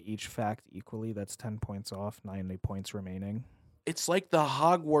enjoy each fact equally. That's 10 points off, 90 points remaining." It's like the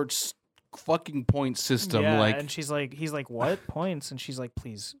Hogwarts fucking point system. Yeah, like, and he's like, "What points?" And she's like,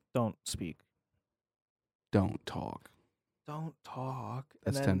 "Please don't speak. don't talk. Don't talk."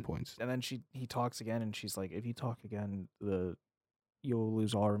 That's and 10 then, points. And then he talks again, and she's like, "If you talk again, you'll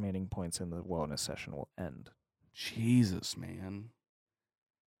lose all remaining points, and the wellness session will end." Jesus, man.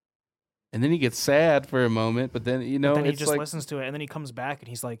 And then he gets sad for a moment, but then, But then he it's just like, listens to it, and then he comes back, and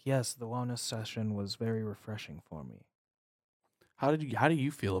he's like, "Yes, the wellness session was very refreshing for me." how do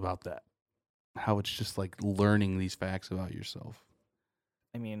you feel about that? How it's just like learning these facts about yourself.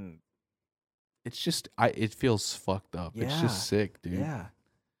 I mean, It's just, it feels fucked up. It's Yeah. just sick, dude. yeah.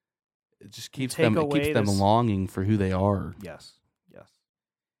 It just keeps take them, away this- longing for who they are. Yes.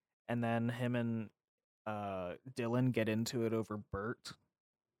 And then him and Dylan get into it over Bert.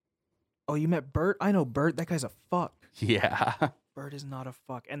 "Oh, you met Bert? I know Bert. That guy's a fuck." Yeah. Bert is not a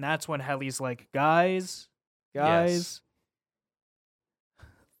fuck. And that's when Helly's like, guys, Yes.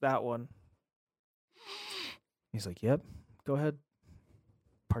 that one. He's like, "Yep, go ahead.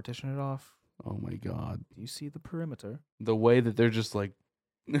 Partition it off. Oh my God. Do you see the perimeter? The way that they're just like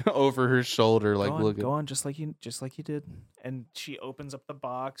over her shoulder, like, look Go on, just like you did." And she opens up the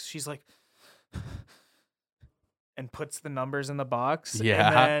box. She's like, and puts the numbers in the box. Yeah.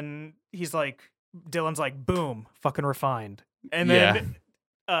 And then he's like, Dylan's like, "Boom, fucking refined." And then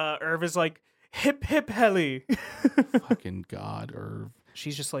Irv is like, "Hip hip Helly." fucking God, Irv.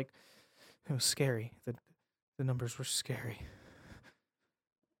 She's just like, "It was scary. The numbers were scary."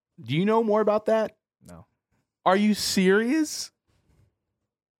 Do you know more about that? No. Are you serious?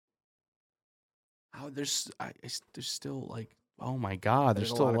 How there's still like, oh my God, there's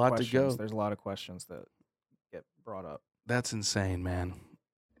still a lot to go. There's a lot of questions that get brought up. That's insane, man.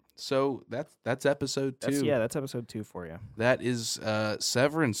 So that's episode 2. That's episode 2 for you. That is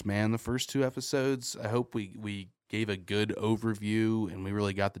Severance, man. The first 2 episodes. I hope we gave a good overview and we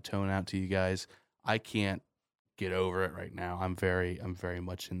really got the tone out to you guys. I can't get over it right now. I'm very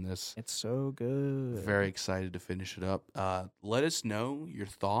much in this. It's so good. Very excited to finish it up. Let us know your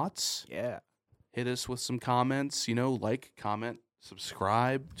thoughts. Yeah. Hit us with some comments. Like, comment,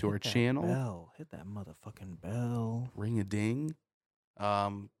 subscribe to our channel. Bell. Hit that motherfucking bell. Ring a ding.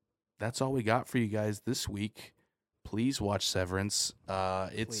 That's all we got for you guys this week. Please watch Severance.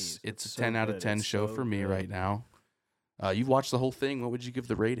 It's a so 10 out of good. 10 It's show so for me good. right now. You've watched the whole thing. What would you give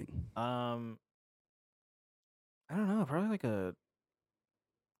the rating? I don't know, probably like a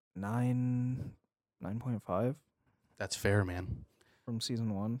 9.5 That's fair, man. from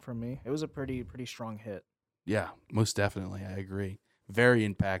season 1 from me. It was a pretty strong hit. Yeah, most definitely. I agree. Very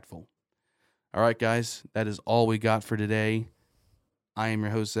impactful. All right, guys. That is all we got for today. I am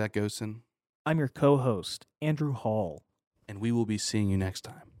your host, Zach Gosen. I'm your co-host, Andrew Hall. And we will be seeing you next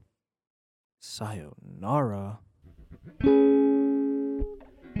time. Sayonara.